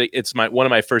 It's one of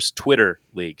my first Twitter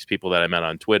leagues, people that I met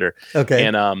on Twitter. Okay.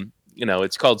 And,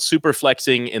 it's called Super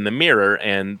Flexing in the Mirror.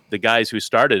 And the guys who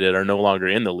started it are no longer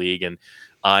in the league. And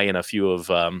I and a few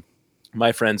of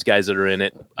my friends, guys that are in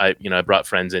it, I brought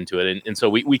friends into it. And so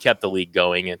we kept the league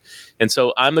going. And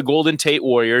so I'm the Golden Tate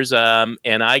Warriors.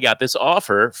 And I got this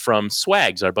offer from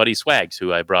Swags, our buddy Swags,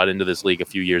 who I brought into this league a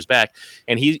few years back.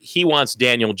 And he wants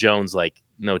Daniel Jones like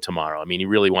no tomorrow. I mean, he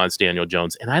really wants Daniel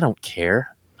Jones, and I don't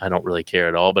care. I don't really care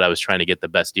at all, but I was trying to get the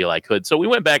best deal I could. So we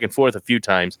went back and forth a few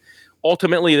times.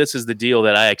 Ultimately, this is the deal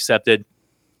that I accepted.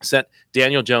 Sent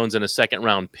Daniel Jones in a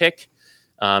second-round pick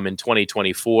in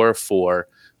 2024 for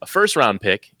a first-round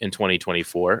pick in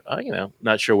 2024.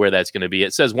 Not sure where that's going to be.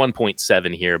 It says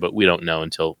 1.7 here, but we don't know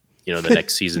until the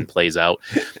next season plays out.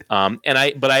 But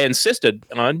I insisted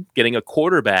on getting a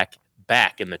quarterback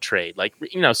back in the trade,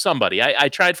 somebody. I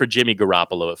tried for Jimmy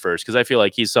Garoppolo at first because I feel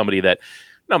like he's somebody that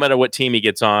no matter what team he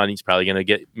gets on, he's probably going to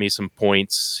get me some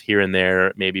points here and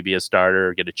there, maybe be a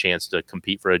starter, get a chance to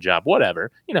compete for a job, whatever.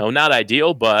 Not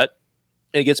ideal, but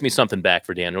it gets me something back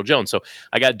for Daniel Jones. So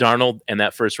I got Darnold and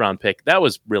that first round pick. That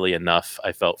was really enough,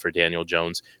 I felt, for Daniel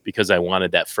Jones because I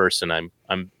wanted that first, and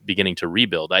I'm beginning to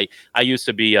rebuild. I used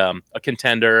to be a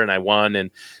contender, and I won,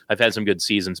 and I've had some good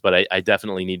seasons, but I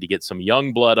definitely need to get some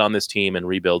young blood on this team and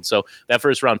rebuild. So that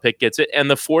first round pick gets it,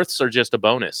 and the fourths are just a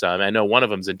bonus. I know one of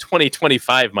them's in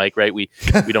 2025, Mike, right? We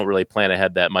don't really plan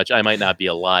ahead that much. I might not be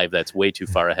alive. That's way too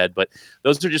far ahead, but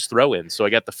those are just throw-ins. So I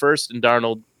got the first and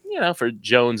Darnold, for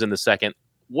Jones in the second.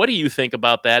 What do you think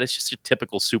about that? It's just a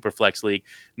typical super flex league.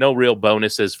 No real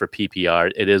bonuses for PPR.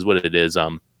 It is what it is.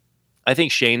 I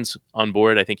think Shane's on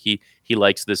board. I think he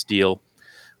likes this deal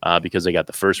because they got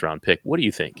the first round pick. What do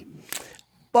you think?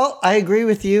 Well, I agree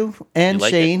with you and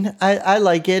like Shane. I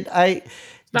like it. It's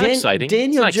not exciting.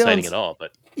 Daniel it's not Jones, exciting at all.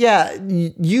 But yeah,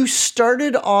 you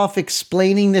started off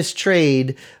explaining this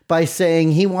trade by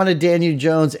saying he wanted Daniel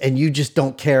Jones and you just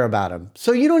don't care about him.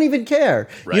 So you don't even care.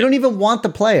 Right. You don't even want the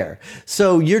player.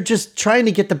 So you're just trying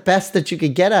to get the best that you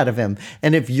could get out of him.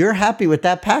 And if you're happy with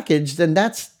that package, then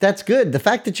that's good. The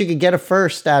fact that you could get a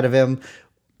first out of him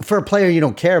for a player you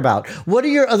don't care about. What are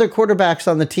your other quarterbacks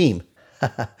on the team?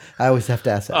 I always have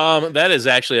to ask that. That is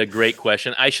actually a great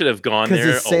question. I should have gone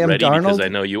there it's Sam already Darnold? because I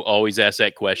know you always ask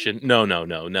that question. No,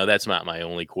 that's not my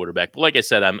only quarterback. But like I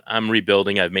said, I'm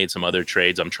rebuilding. I've made some other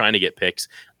trades. I'm trying to get picks.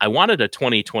 I wanted a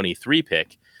 2023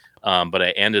 pick, but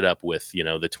I ended up with the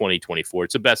 2024.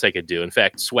 It's the best I could do. In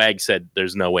fact, Swag said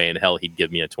there's no way in hell he'd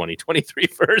give me a 2023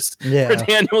 first for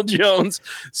Daniel Jones.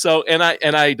 So and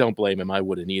I don't blame him. I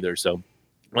wouldn't either. So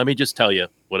let me just tell you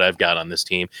what I've got on this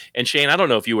team. And Shane, I don't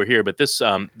know if you were here, but this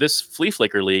Flea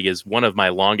Flicker League is one of my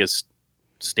longest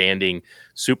standing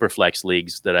Superflex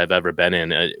leagues that I've ever been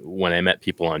in. When I met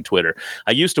people on Twitter,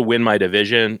 I used to win my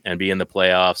division and be in the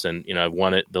playoffs, and I've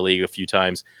won the league a few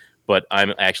times, but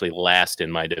I'm actually last in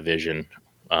my division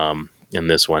in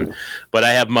this one. But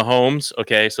I have Mahomes.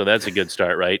 Okay, so that's a good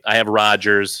start, right? I have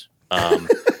Rodgers.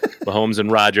 Mahomes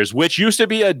and Rodgers, which used to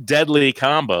be a deadly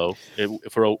combo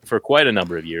for quite a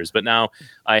number of years. But now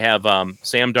I have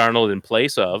Sam Darnold in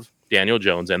place of Daniel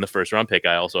Jones and the first round pick.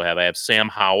 I have Sam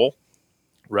Howell,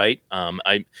 right? I'm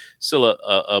still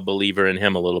a believer in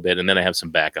him a little bit. And then I have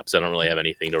some backups. I don't really have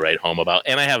anything to write home about.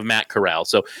 And I have Matt Corral.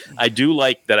 So I do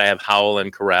like that I have Howell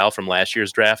and Corral from last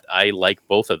year's draft. I like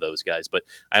both of those guys, but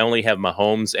I only have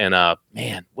Mahomes and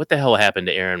man, what the hell happened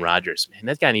to Aaron Rodgers? Man,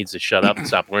 that guy needs to shut up and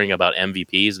stop worrying about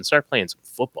MVPs and start playing some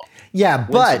football. Yeah,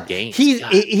 but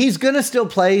he's going to still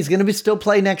play. He's going to still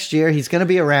play next year. He's going to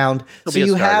be around. He'll so be a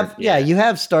you starter. you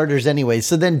have starters anyway.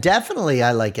 So then definitely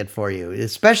I like it for you,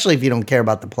 especially if you don't care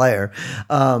about the player.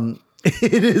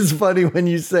 It is funny when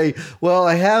you say, well,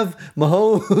 I have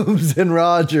Mahomes and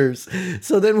Rodgers.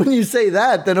 So then when you say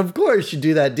that, then of course you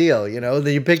do that deal,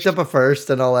 that you picked up a first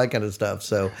and all that kind of stuff.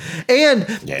 So, and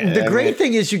the great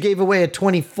thing is you gave away a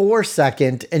 24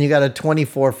 second and you got a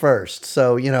 24 first.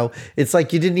 So, it's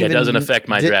like you didn't even. It doesn't affect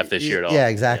my draft this year at all. Yeah,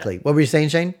 exactly. Yeah. What were you saying,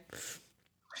 Shane?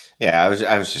 Yeah,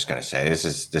 I was just gonna say this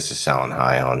is selling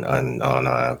high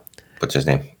on what's his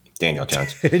name? Daniel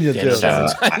Jones. Daniel Jones.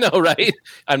 I know, right?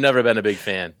 I've never been a big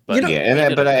fan, but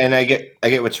I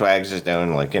get what Swags is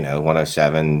doing. Like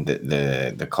 107,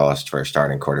 the cost for a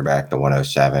starting quarterback, the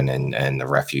 107, and the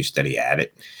refuse that he added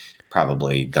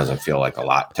probably doesn't feel like a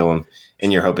lot to him.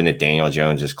 And you're hoping that Daniel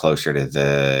Jones is closer to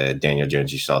the Daniel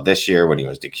Jones you saw this year when he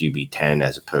was the QB 10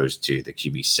 as opposed to the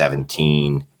QB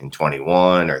 17 in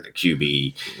 21 or the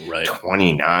QB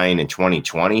 29 in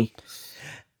 2020.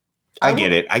 I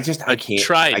get it. I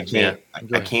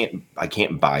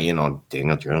can't buy in on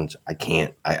Daniel Jones. I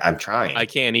can't. I'm trying. I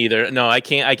can't either. No, I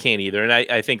can't either. And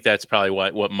I think that's probably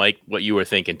what Mike, what you were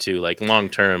thinking too. Like long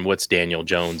term, what's Daniel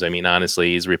Jones? I mean,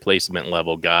 honestly, he's a replacement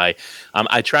level guy.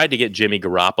 I tried to get Jimmy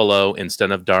Garoppolo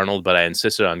instead of Darnold, but I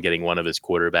insisted on getting one of his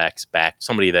quarterbacks back,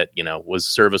 somebody that was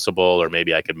serviceable, or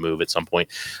maybe I could move at some point.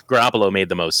 Garoppolo made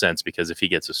the most sense because if he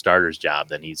gets a starter's job,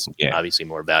 then he's obviously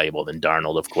more valuable than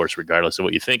Darnold, of course, regardless of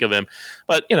what you think of him.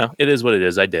 But it is what it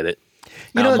is. I did it,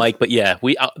 Mike. But yeah,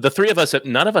 we the three of us,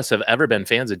 none of us have ever been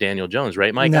fans of Daniel Jones,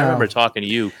 right, Mike? No. I remember talking to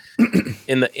you,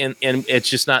 and it's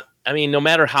just not. I mean, no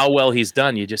matter how well he's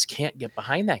done, you just can't get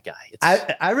behind that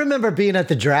guy. I remember being at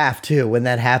the draft too when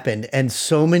that happened, and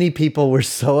so many people were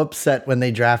so upset when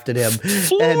they drafted him.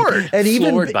 Floored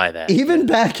by that. Even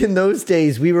back in those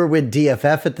days, we were with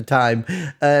DFF at the time,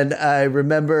 and I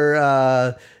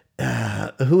remember.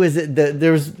 Who is it?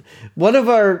 There was one of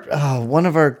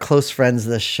our close friends.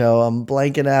 This show, I'm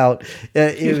blanking out.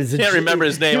 It was. Can't remember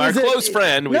his name. Our close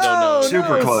friend. We don't know.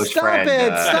 Super close friend.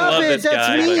 Stop it!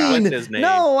 That's mean. What's his name?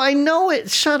 No, I know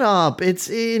it. Shut up! And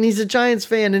he's a Giants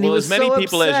fan, and he was as many so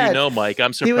people upset. as you know, Mike.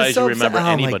 I'm surprised you remember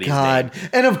anybody's name. Oh my God!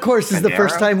 And of course, this is the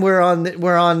first time we're on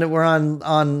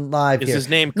live. Is here. his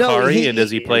name Kari, and does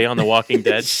he play on The Walking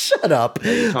Dead? Shut up!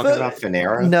 Are you talking about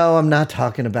Fanaro? No, I'm not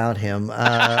talking about him.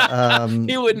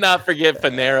 He would not forget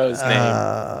Fanero's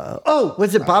name.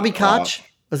 Was it Bobby Koch?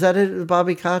 Was that it,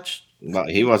 Bobby Koch? No,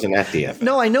 he wasn't at DFF.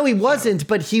 No, I know he wasn't,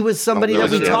 but he was somebody that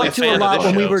we talked to a lot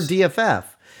when we were DFF.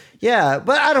 Yeah,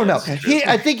 but I don't know.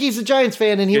 I think he's a Giants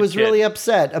fan, and he was really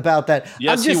upset about that.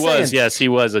 Yes, he was. Yes, he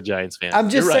was a Giants fan. I'm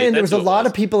just saying there was a lot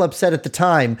of people upset at the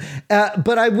time.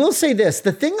 But I will say this.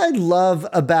 The thing I love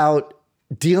about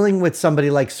dealing with somebody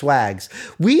like Swags.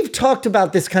 We've talked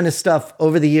about this kind of stuff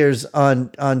over the years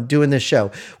on doing this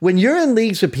show. When you're in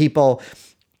leagues with people,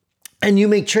 and you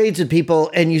make trades with people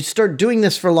and you start doing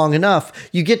this for long enough,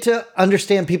 you get to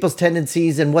understand people's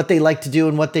tendencies and what they like to do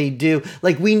and what they do.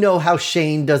 Like, we know how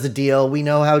Shane does a deal. We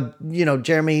know how,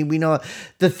 Jeremy, we know.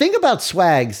 The thing about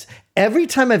Swags, every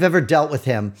time I've ever dealt with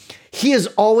him, he is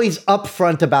always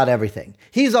upfront about everything.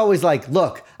 He's always like,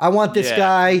 look, I want this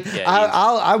guy. Yeah,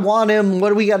 I want him. What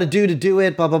do we got to do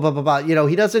it? Blah, blah, blah, blah, blah.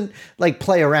 He doesn't like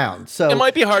play around. So it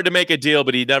might be hard to make a deal,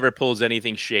 but he never pulls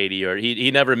anything shady, or he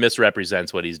never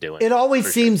misrepresents what he's doing. It always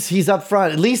seems he's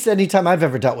upfront. At least anytime I've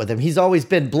ever dealt with him, he's always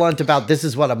been blunt about this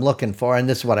is what I'm looking for and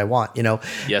this is what I want, Yes,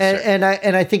 sir. and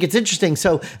I think it's interesting.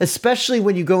 So especially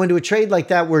when you go into a trade like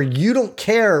that where you don't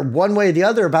care one way or the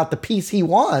other about the piece he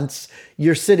wants,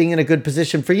 you're sitting in a good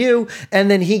position for you, and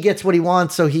then he gets what he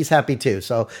wants, so he's happy too.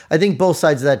 So I think both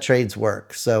sides of that trades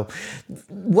work. So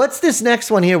what's this next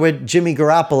one here with Jimmy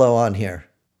Garoppolo on here?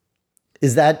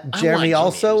 Is that Jeremy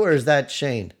also, or is that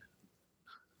Shane?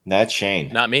 That's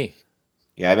Shane. Not me.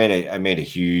 Yeah, I made a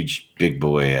huge big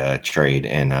boy trade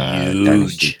in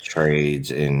Dynasty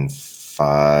Trades in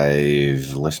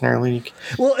 5 listener league.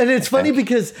 Well, and it's funny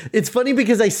because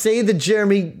I say the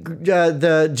Jimmy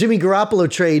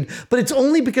Garoppolo trade, but it's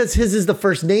only because his is the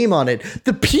first name on it.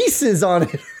 The pieces on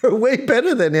it are way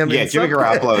better than him. Yeah, Jimmy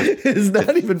Garoppolo is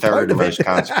not even part third of most it.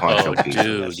 consequential Oh, piece.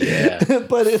 dude, yeah.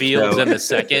 But Fields in the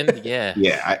second, yeah.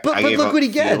 Yeah, but I gave look up what he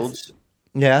gets. Fields.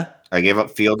 Yeah, I gave up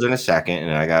Fields in a second,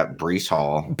 and I got Breece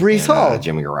Hall.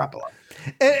 Jimmy Garoppolo.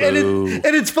 And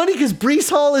it's funny because Breece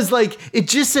Hall is like, it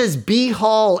just says B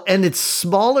Hall and it's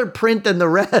smaller print than the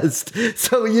rest.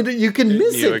 So you can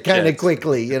miss it kind of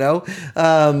quickly,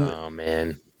 Oh,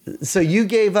 man. So you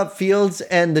gave up Fields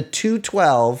and the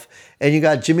 212 and you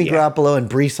got Jimmy Garoppolo and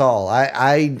Breece Hall.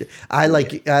 I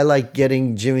like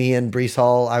getting Jimmy and Breece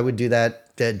Hall. I would do that.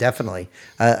 Definitely.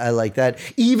 I like that.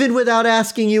 Even without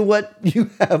asking you what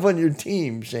you have on your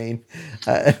team, Shane.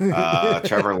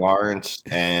 Trevor Lawrence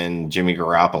and Jimmy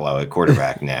Garoppolo at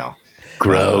quarterback now.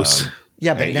 Gross.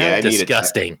 Yeah, but now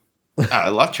disgusting. I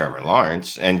love Trevor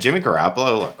Lawrence and Jimmy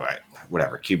Garoppolo. Look,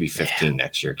 whatever, QB 15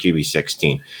 next year, QB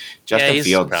 16. Justin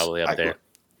Fields probably up there.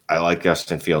 I like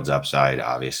Justin Fields' upside.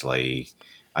 Obviously,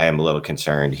 I am a little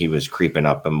concerned. He was creeping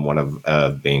up in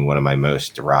being one of my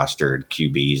most rostered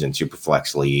QBs in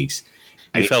Superflex leagues.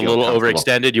 You felt a little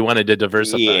overextended. You wanted to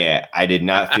diversify. Yeah, I did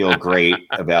not feel great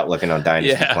about looking on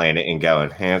Dynasty Planet and going,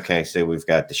 hey, okay, so we've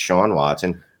got Deshaun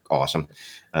Watson. Awesome.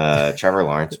 Trevor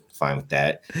Lawrence, fine with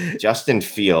that. Justin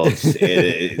Fields,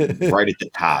 right at the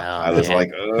top. I was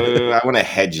like, I want to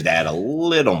hedge that a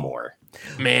little more.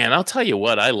 Man, I'll tell you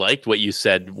what, I liked what you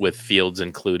said with Fields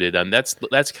included.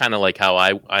 That's kind of like how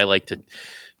I like to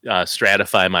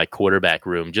stratify my quarterback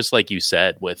room, just like you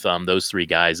said with those 3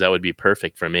 guys. That would be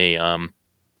perfect for me. I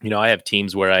have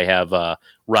teams where I have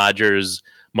Rodgers,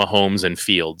 Mahomes, and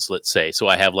Fields, let's say. So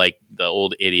I have like the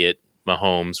old idiot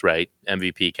Mahomes, right?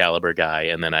 MVP caliber guy.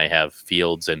 And then I have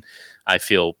Fields, and I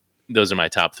feel those are my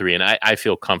top 3. And I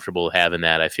feel comfortable having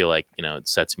that. I feel like, it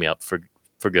sets me up for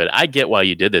good. I get why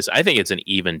you did this. I think it's an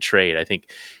even trade. I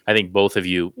think both of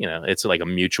you, it's like a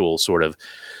mutual sort of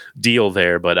deal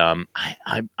there, but I'm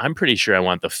pretty sure I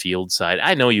want the Field side.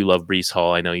 I know you love Breece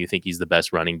Hall. I know you think he's the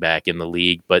best running back in the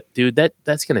league, but dude,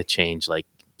 that's going to change like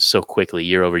so quickly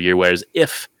year over year. Whereas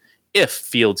if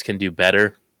Fields can do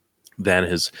better than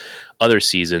his other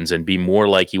seasons and be more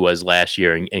like he was last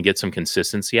year and get some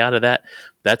consistency out of that,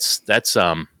 that's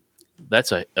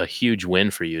a huge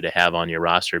win for you to have on your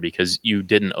roster, because you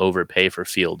didn't overpay for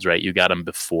Fields, right? You got him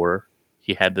before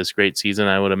he had this great season,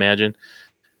 I would imagine.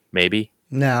 Maybe.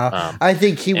 No, I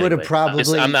think he would have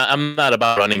probably. I'm not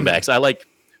about running backs. I like.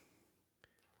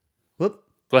 Whoop.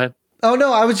 Go ahead. Oh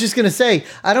no, I was just gonna say,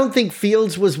 I don't think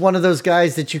Fields was one of those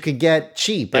guys that you could get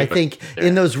cheap. I think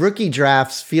in those rookie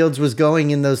drafts, Fields was going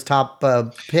in those top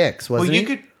picks, wasn't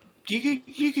he?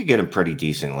 You could get him pretty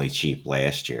decently cheap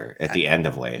last year at the end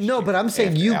of last year. No, but I'm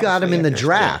saying you got him in the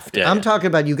draft. I'm talking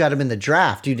about you got him in the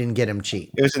draft. You didn't get him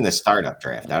cheap. It was in the startup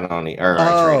draft. I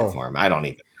traded for him. I don't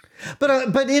even.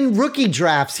 But in rookie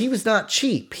drafts, he was not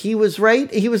cheap. He was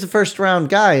right. He was a first round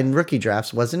guy in rookie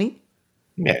drafts, wasn't he?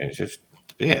 Yeah,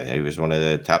 he was one of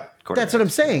the top quarterbacks. That's what I'm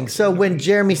saying. So when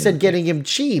Jeremy said getting him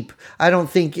cheap, I don't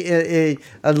think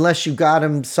unless you got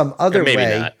him some other way.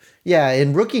 Maybe not. Yeah,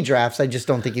 in rookie drafts, I just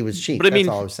don't think he was cheap. But that's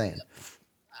all I was saying.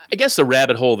 I guess the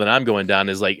rabbit hole that I'm going down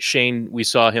is like Shane. We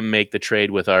saw him make the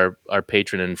trade with our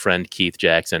patron and friend Keith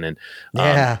Jackson, and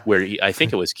where I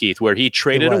think it was Keith, where he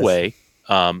traded away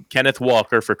Kenneth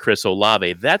Walker for Chris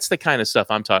Olave. That's the kind of stuff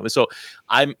I'm talking about. So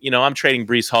I'm trading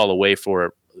Breece Hall away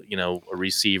for a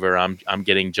receiver. I'm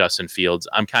getting Justin Fields.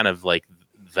 I'm kind of like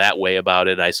that way about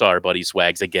it. I saw our buddy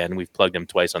Swags again. We've plugged him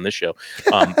twice on this show.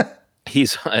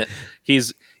 he's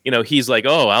he's like,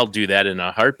 oh, I'll do that in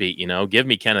a heartbeat. Give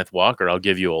me Kenneth Walker, I'll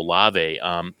give you Olave.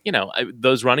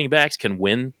 Those running backs can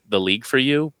win the league for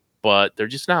you, but they're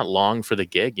just not long for the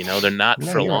gig. They're not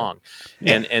for long.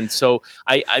 Yeah. And so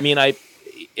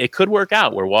it could work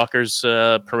out where Walker's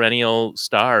a perennial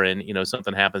star and,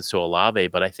 something happens to Olave.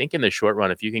 But I think in the short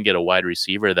run, if you can get a wide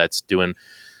receiver that's doing,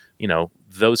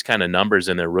 those kind of numbers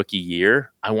in their rookie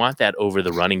year, I want that over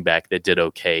the running back that did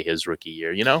okay his rookie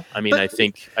year. I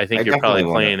think you're probably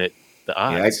playing it the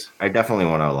odds. Yeah, I definitely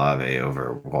want Olave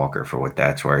over Walker for what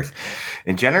that's worth.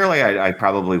 And generally, I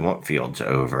probably want Fields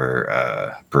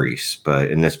over Breece.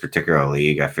 But in this particular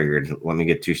league, I figured let me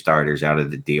get 2 starters out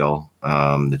of the deal.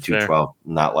 The 212,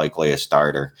 not likely a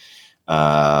starter.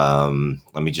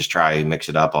 Let me just try mix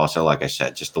it up. Also, like I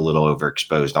said, just a little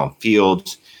overexposed on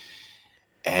Fields.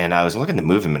 And I was looking to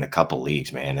move him in a couple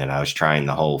leagues, man. And I was trying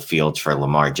the whole Fields for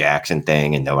Lamar Jackson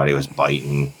thing, and nobody was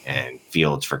biting. And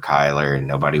Fields for Kyler, and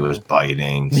nobody was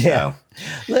biting. So,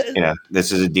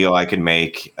 this is a deal I could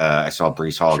make. I saw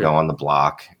Breece Hall go on the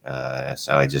block,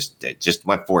 so I just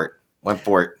went for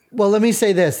it. Well, let me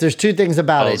say this: there's 2 things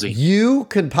about it. You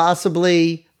could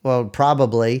probably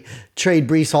trade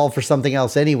Breece Hall for something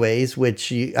else anyways,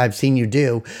 which I've seen you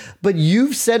do. But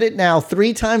you've said it now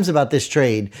 3 times about this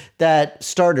trade, that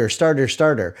starter.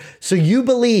 So you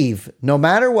believe, no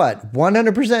matter what,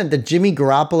 100% that Jimmy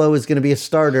Garoppolo is going to be a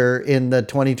starter in the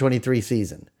 2023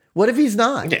 season. What if he's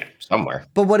not? Yeah, somewhere.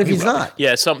 But what if he's not?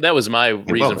 Yeah, that was my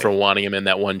reason for wanting him in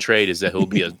that one trade, is that he'll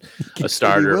be a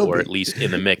starter or at least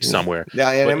in the mix somewhere.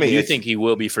 Yeah, you think he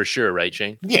will be for sure, right,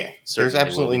 Shane? Yeah, there's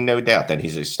absolutely no doubt that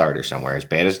he's a starter somewhere. As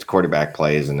bad as the quarterback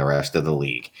plays in the rest of the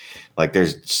league, like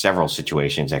there's several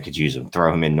situations I could use him.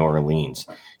 Throw him in New Orleans,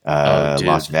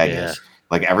 Las Vegas. Yeah.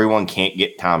 Like everyone can't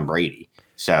get Tom Brady.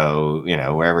 So,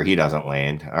 wherever he doesn't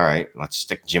land, all right, let's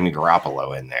stick Jimmy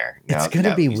Garoppolo in there. It's going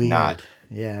to be weird.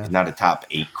 He's not a top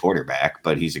 8 quarterback,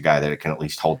 but he's a guy that can at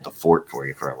least hold the fort for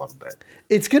you for a little bit.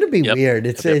 It's going to be weird.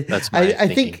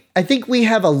 I think we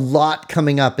have a lot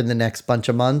coming up in the next bunch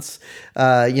of months.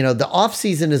 The off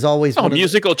season is always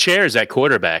musical chairs at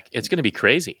quarterback. It's going to be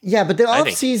crazy. Yeah, but the off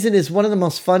season is one of the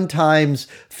most fun times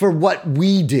for what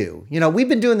we do. We've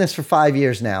been doing this for 5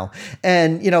 years now,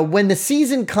 and when the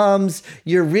season comes,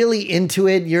 you're really into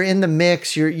it. You're in the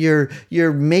mix.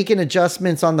 You're making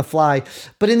adjustments on the fly.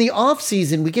 But in the off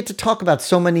season, we get to talk about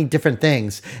so many different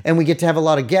things, and we get to have a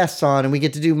lot of guests on, and we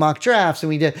get to do mock drafts.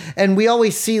 And we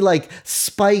always see like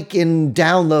spike in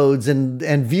downloads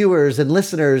and viewers and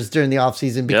listeners during the off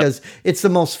season because it's the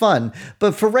most fun.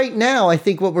 But for right now, I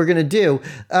think what we're going to do,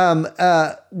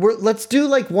 let's do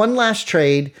like one last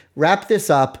trade, wrap this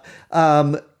up.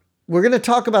 We're going to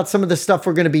talk about some of the stuff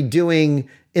we're going to be doing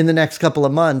in the next couple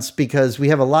of months because we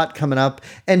have a lot coming up,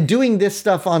 and doing this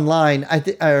stuff online,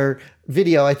 or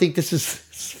video. I think this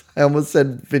is, I almost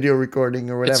said video recording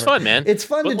or whatever. It's fun, man. It's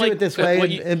fun to do it this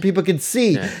way, and people can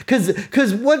see.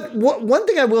 Because one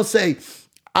thing I will say,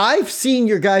 I've seen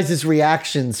your guys'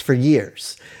 reactions for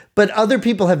years, but other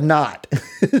people have not.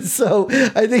 So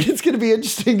I think it's going to be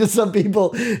interesting to some people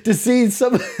to see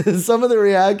some of the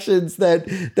reactions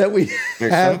that we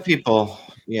have. Some people.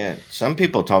 Yeah, some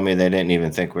people told me they didn't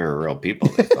even think we were real people.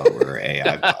 They thought we were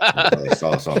AI bots. They saw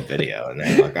us on video, and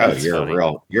they're like,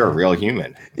 "Oh, you're a real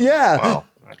human." Yeah. Well,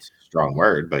 that's a strong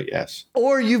word, but yes.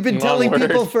 Or you've been telling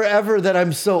people forever that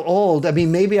I'm so old. I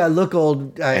mean, maybe I look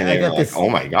old. I got this. Oh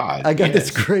my God! I got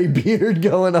this gray beard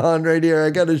going on right here. I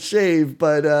got to shave,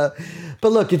 but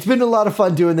look, it's been a lot of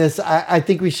fun doing this. I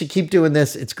think we should keep doing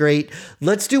this. It's great.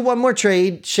 Let's do one more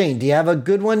trade. Shane, do you have a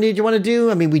good one that you want to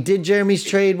do? I mean, we did Jeremy's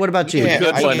trade. What about you? Yeah,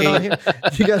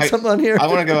 you got something on here? I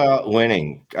want to go out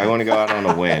winning. I want to go out on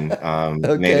a win.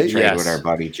 Okay. Made a trade with our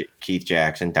buddy Keith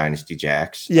Jackson, Dynasty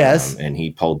Jacks. Yes. And he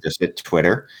pulled this at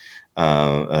Twitter.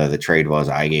 The trade was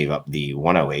I gave up the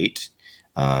 108,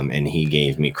 and he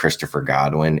gave me Christopher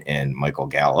Godwin and Michael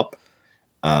Gallup.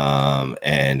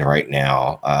 And right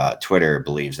now, Twitter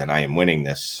believes that I am winning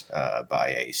this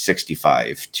by a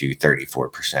 65 to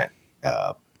 34%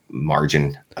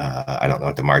 margin. I don't know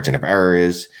what the margin of error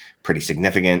is. Pretty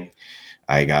significant.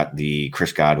 I got the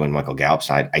Chris Godwin, Michael Gallup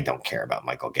side. I don't care about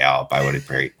Michael Gallup. I would have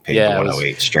paid the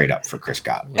 108 straight up for Chris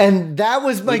Godwin. And that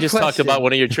was my question. We just talked about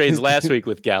one of your trades last week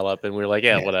with Gallup, and we were like,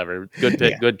 whatever. Good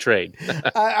pick, good trade.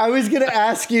 I was going to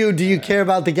ask you, do you care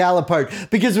about the Gallup part?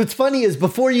 Because what's funny is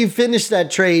before you finished that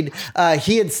trade,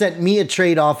 he had sent me a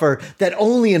trade offer that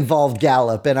only involved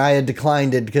Gallup, and I had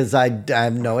declined it because I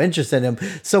have no interest in him.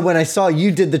 So when I saw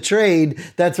you did the trade,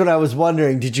 that's when I was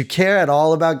wondering, did you care at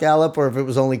all about Gallup, or if it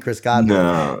was only Chris Godwin?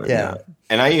 No.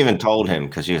 And I even told him,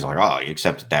 because he was like, "Oh, you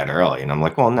accepted that early," and I'm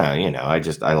like, "Well, no,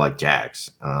 I like Jax,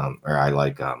 or I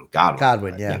like Godwin.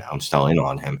 Godwin, but, yeah. I'm still in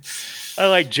on him. I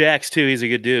like Jax too. He's a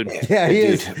good dude. Yeah, he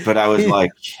is. But I was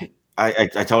like, I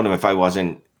told him if I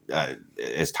wasn't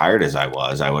as tired as I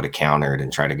was, I would have countered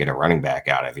and tried to get a running back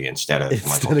out of you instead of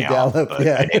Michael Gallup. But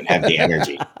yeah. I didn't have the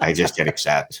energy. I just did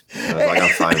accept. I was like, I'm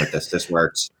fine with this. This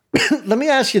works. Let me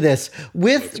ask you this.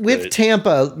 With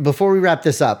Tampa, before we wrap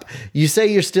this up, you say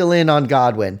you're still in on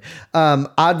Godwin.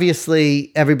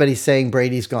 Obviously, everybody's saying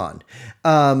Brady's gone.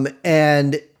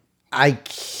 And I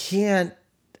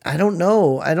don't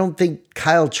know. I don't think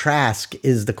Kyle Trask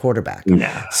is the quarterback. No,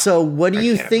 so what do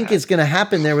you think is going to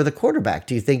happen there with a quarterback?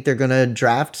 Do you think they're going to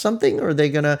draft something, or are they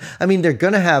going to, they're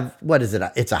going to have, what is it?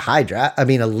 It's a high draft. A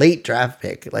late draft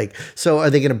pick. So are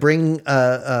they going to bring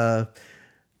a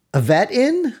vet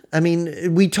in?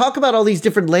 We talk about all these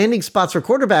different landing spots for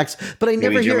quarterbacks, but I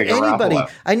never hear anybody.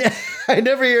 I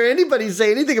never hear anybody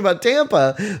say anything about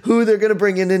Tampa, who they're going to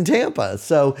bring in Tampa.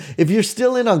 So if you're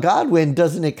still in on Godwin,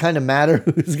 doesn't it kind of matter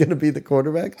who's going to be the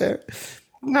quarterback there?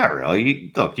 Not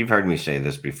really. Look, you've heard me say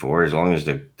this before. As long as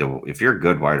if you're a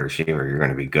good wide receiver, you're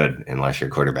going to be good, unless your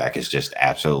quarterback is just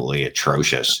absolutely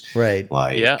atrocious. Right.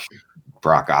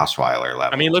 Brock Osweiler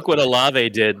level. Look what Olave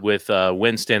did with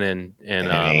Winston and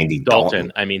Andy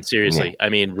Dalton. Seriously.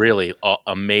 Yeah. Really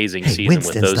amazing season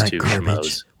Winston's with those two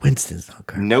schmoes. Winston's not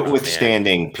garbage.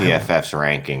 Notwithstanding PFF's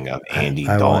ranking of Andy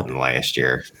Dalton last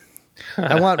year.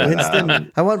 I want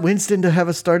Winston. I want Winston to have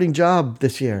a starting job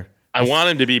this year. I want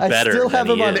him to be better. I still have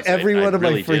him on every one of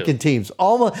my freaking teams.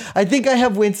 I think I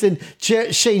have Winston.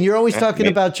 Shane, you're always talking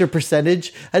about your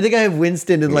percentage. I think I have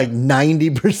Winston in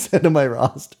 90% of my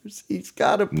rosters. He's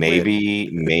got to. Maybe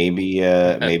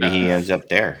he ends up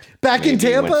there. In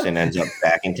Tampa? Winston ends up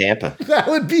back in Tampa. That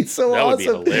would be so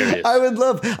awesome. Would be hilarious. I would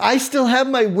love. I still have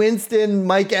my Winston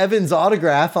Mike Evans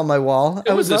autograph on my wall.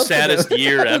 It was the saddest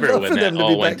year ever when that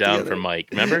all went down for Mike.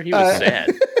 Remember, he was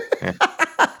sad.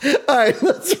 All right,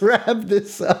 let's wrap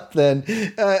this up then.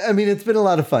 It's been a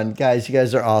lot of fun, guys. You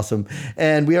guys are awesome.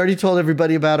 And we already told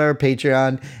everybody about our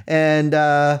Patreon. And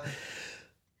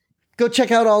go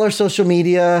check out all our social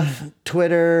media,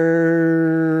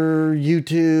 Twitter,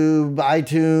 YouTube,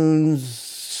 iTunes,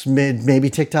 maybe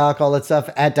TikTok, all that stuff,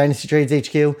 at Dynasty Trades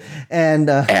HQ. And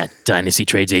at Dynasty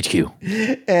Trades HQ.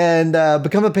 And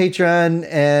become a patron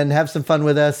and have some fun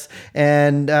with us.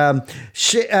 And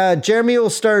Jeremy will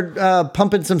start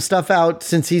pumping some stuff out,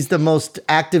 since he's the most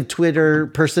active Twitter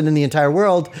person in the entire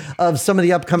world, of some of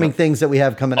the upcoming things that we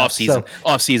have coming off season.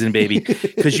 Off season, baby.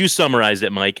 Because you summarized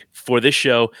it, Mike. For this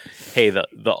show, hey,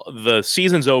 the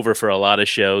season's over for a lot of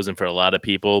shows and for a lot of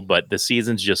people, but the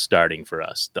season's just starting for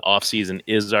us. The off season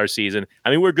is our season.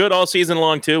 We're good all season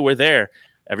long too. We're there,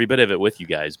 every bit of it with you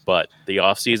guys. But the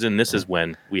off season, this is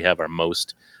when we have our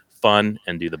most fun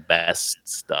and do the best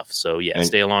stuff. So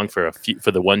stay along for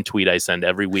the one tweet I send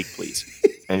every week, please.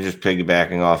 And just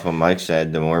piggybacking off what Mike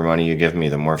said, the more money you give me,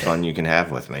 the more fun you can have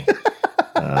with me.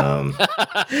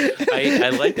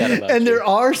 I like that about and you. There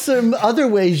are some other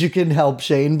ways you can help,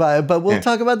 Shane, but we'll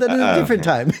talk about that at a different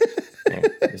time.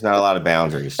 There's not a lot of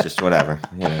boundaries, just whatever.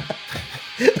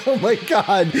 Oh my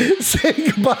God. Say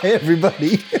goodbye,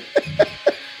 everybody.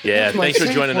 Yeah, thanks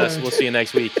for joining us. We'll see you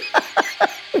next week.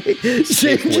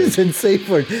 Shane just said safe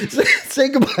word. Say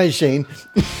goodbye, Shane.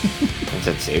 I haven't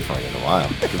said safe word in a while.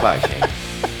 Goodbye, Shane.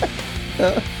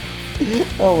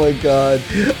 Oh my God.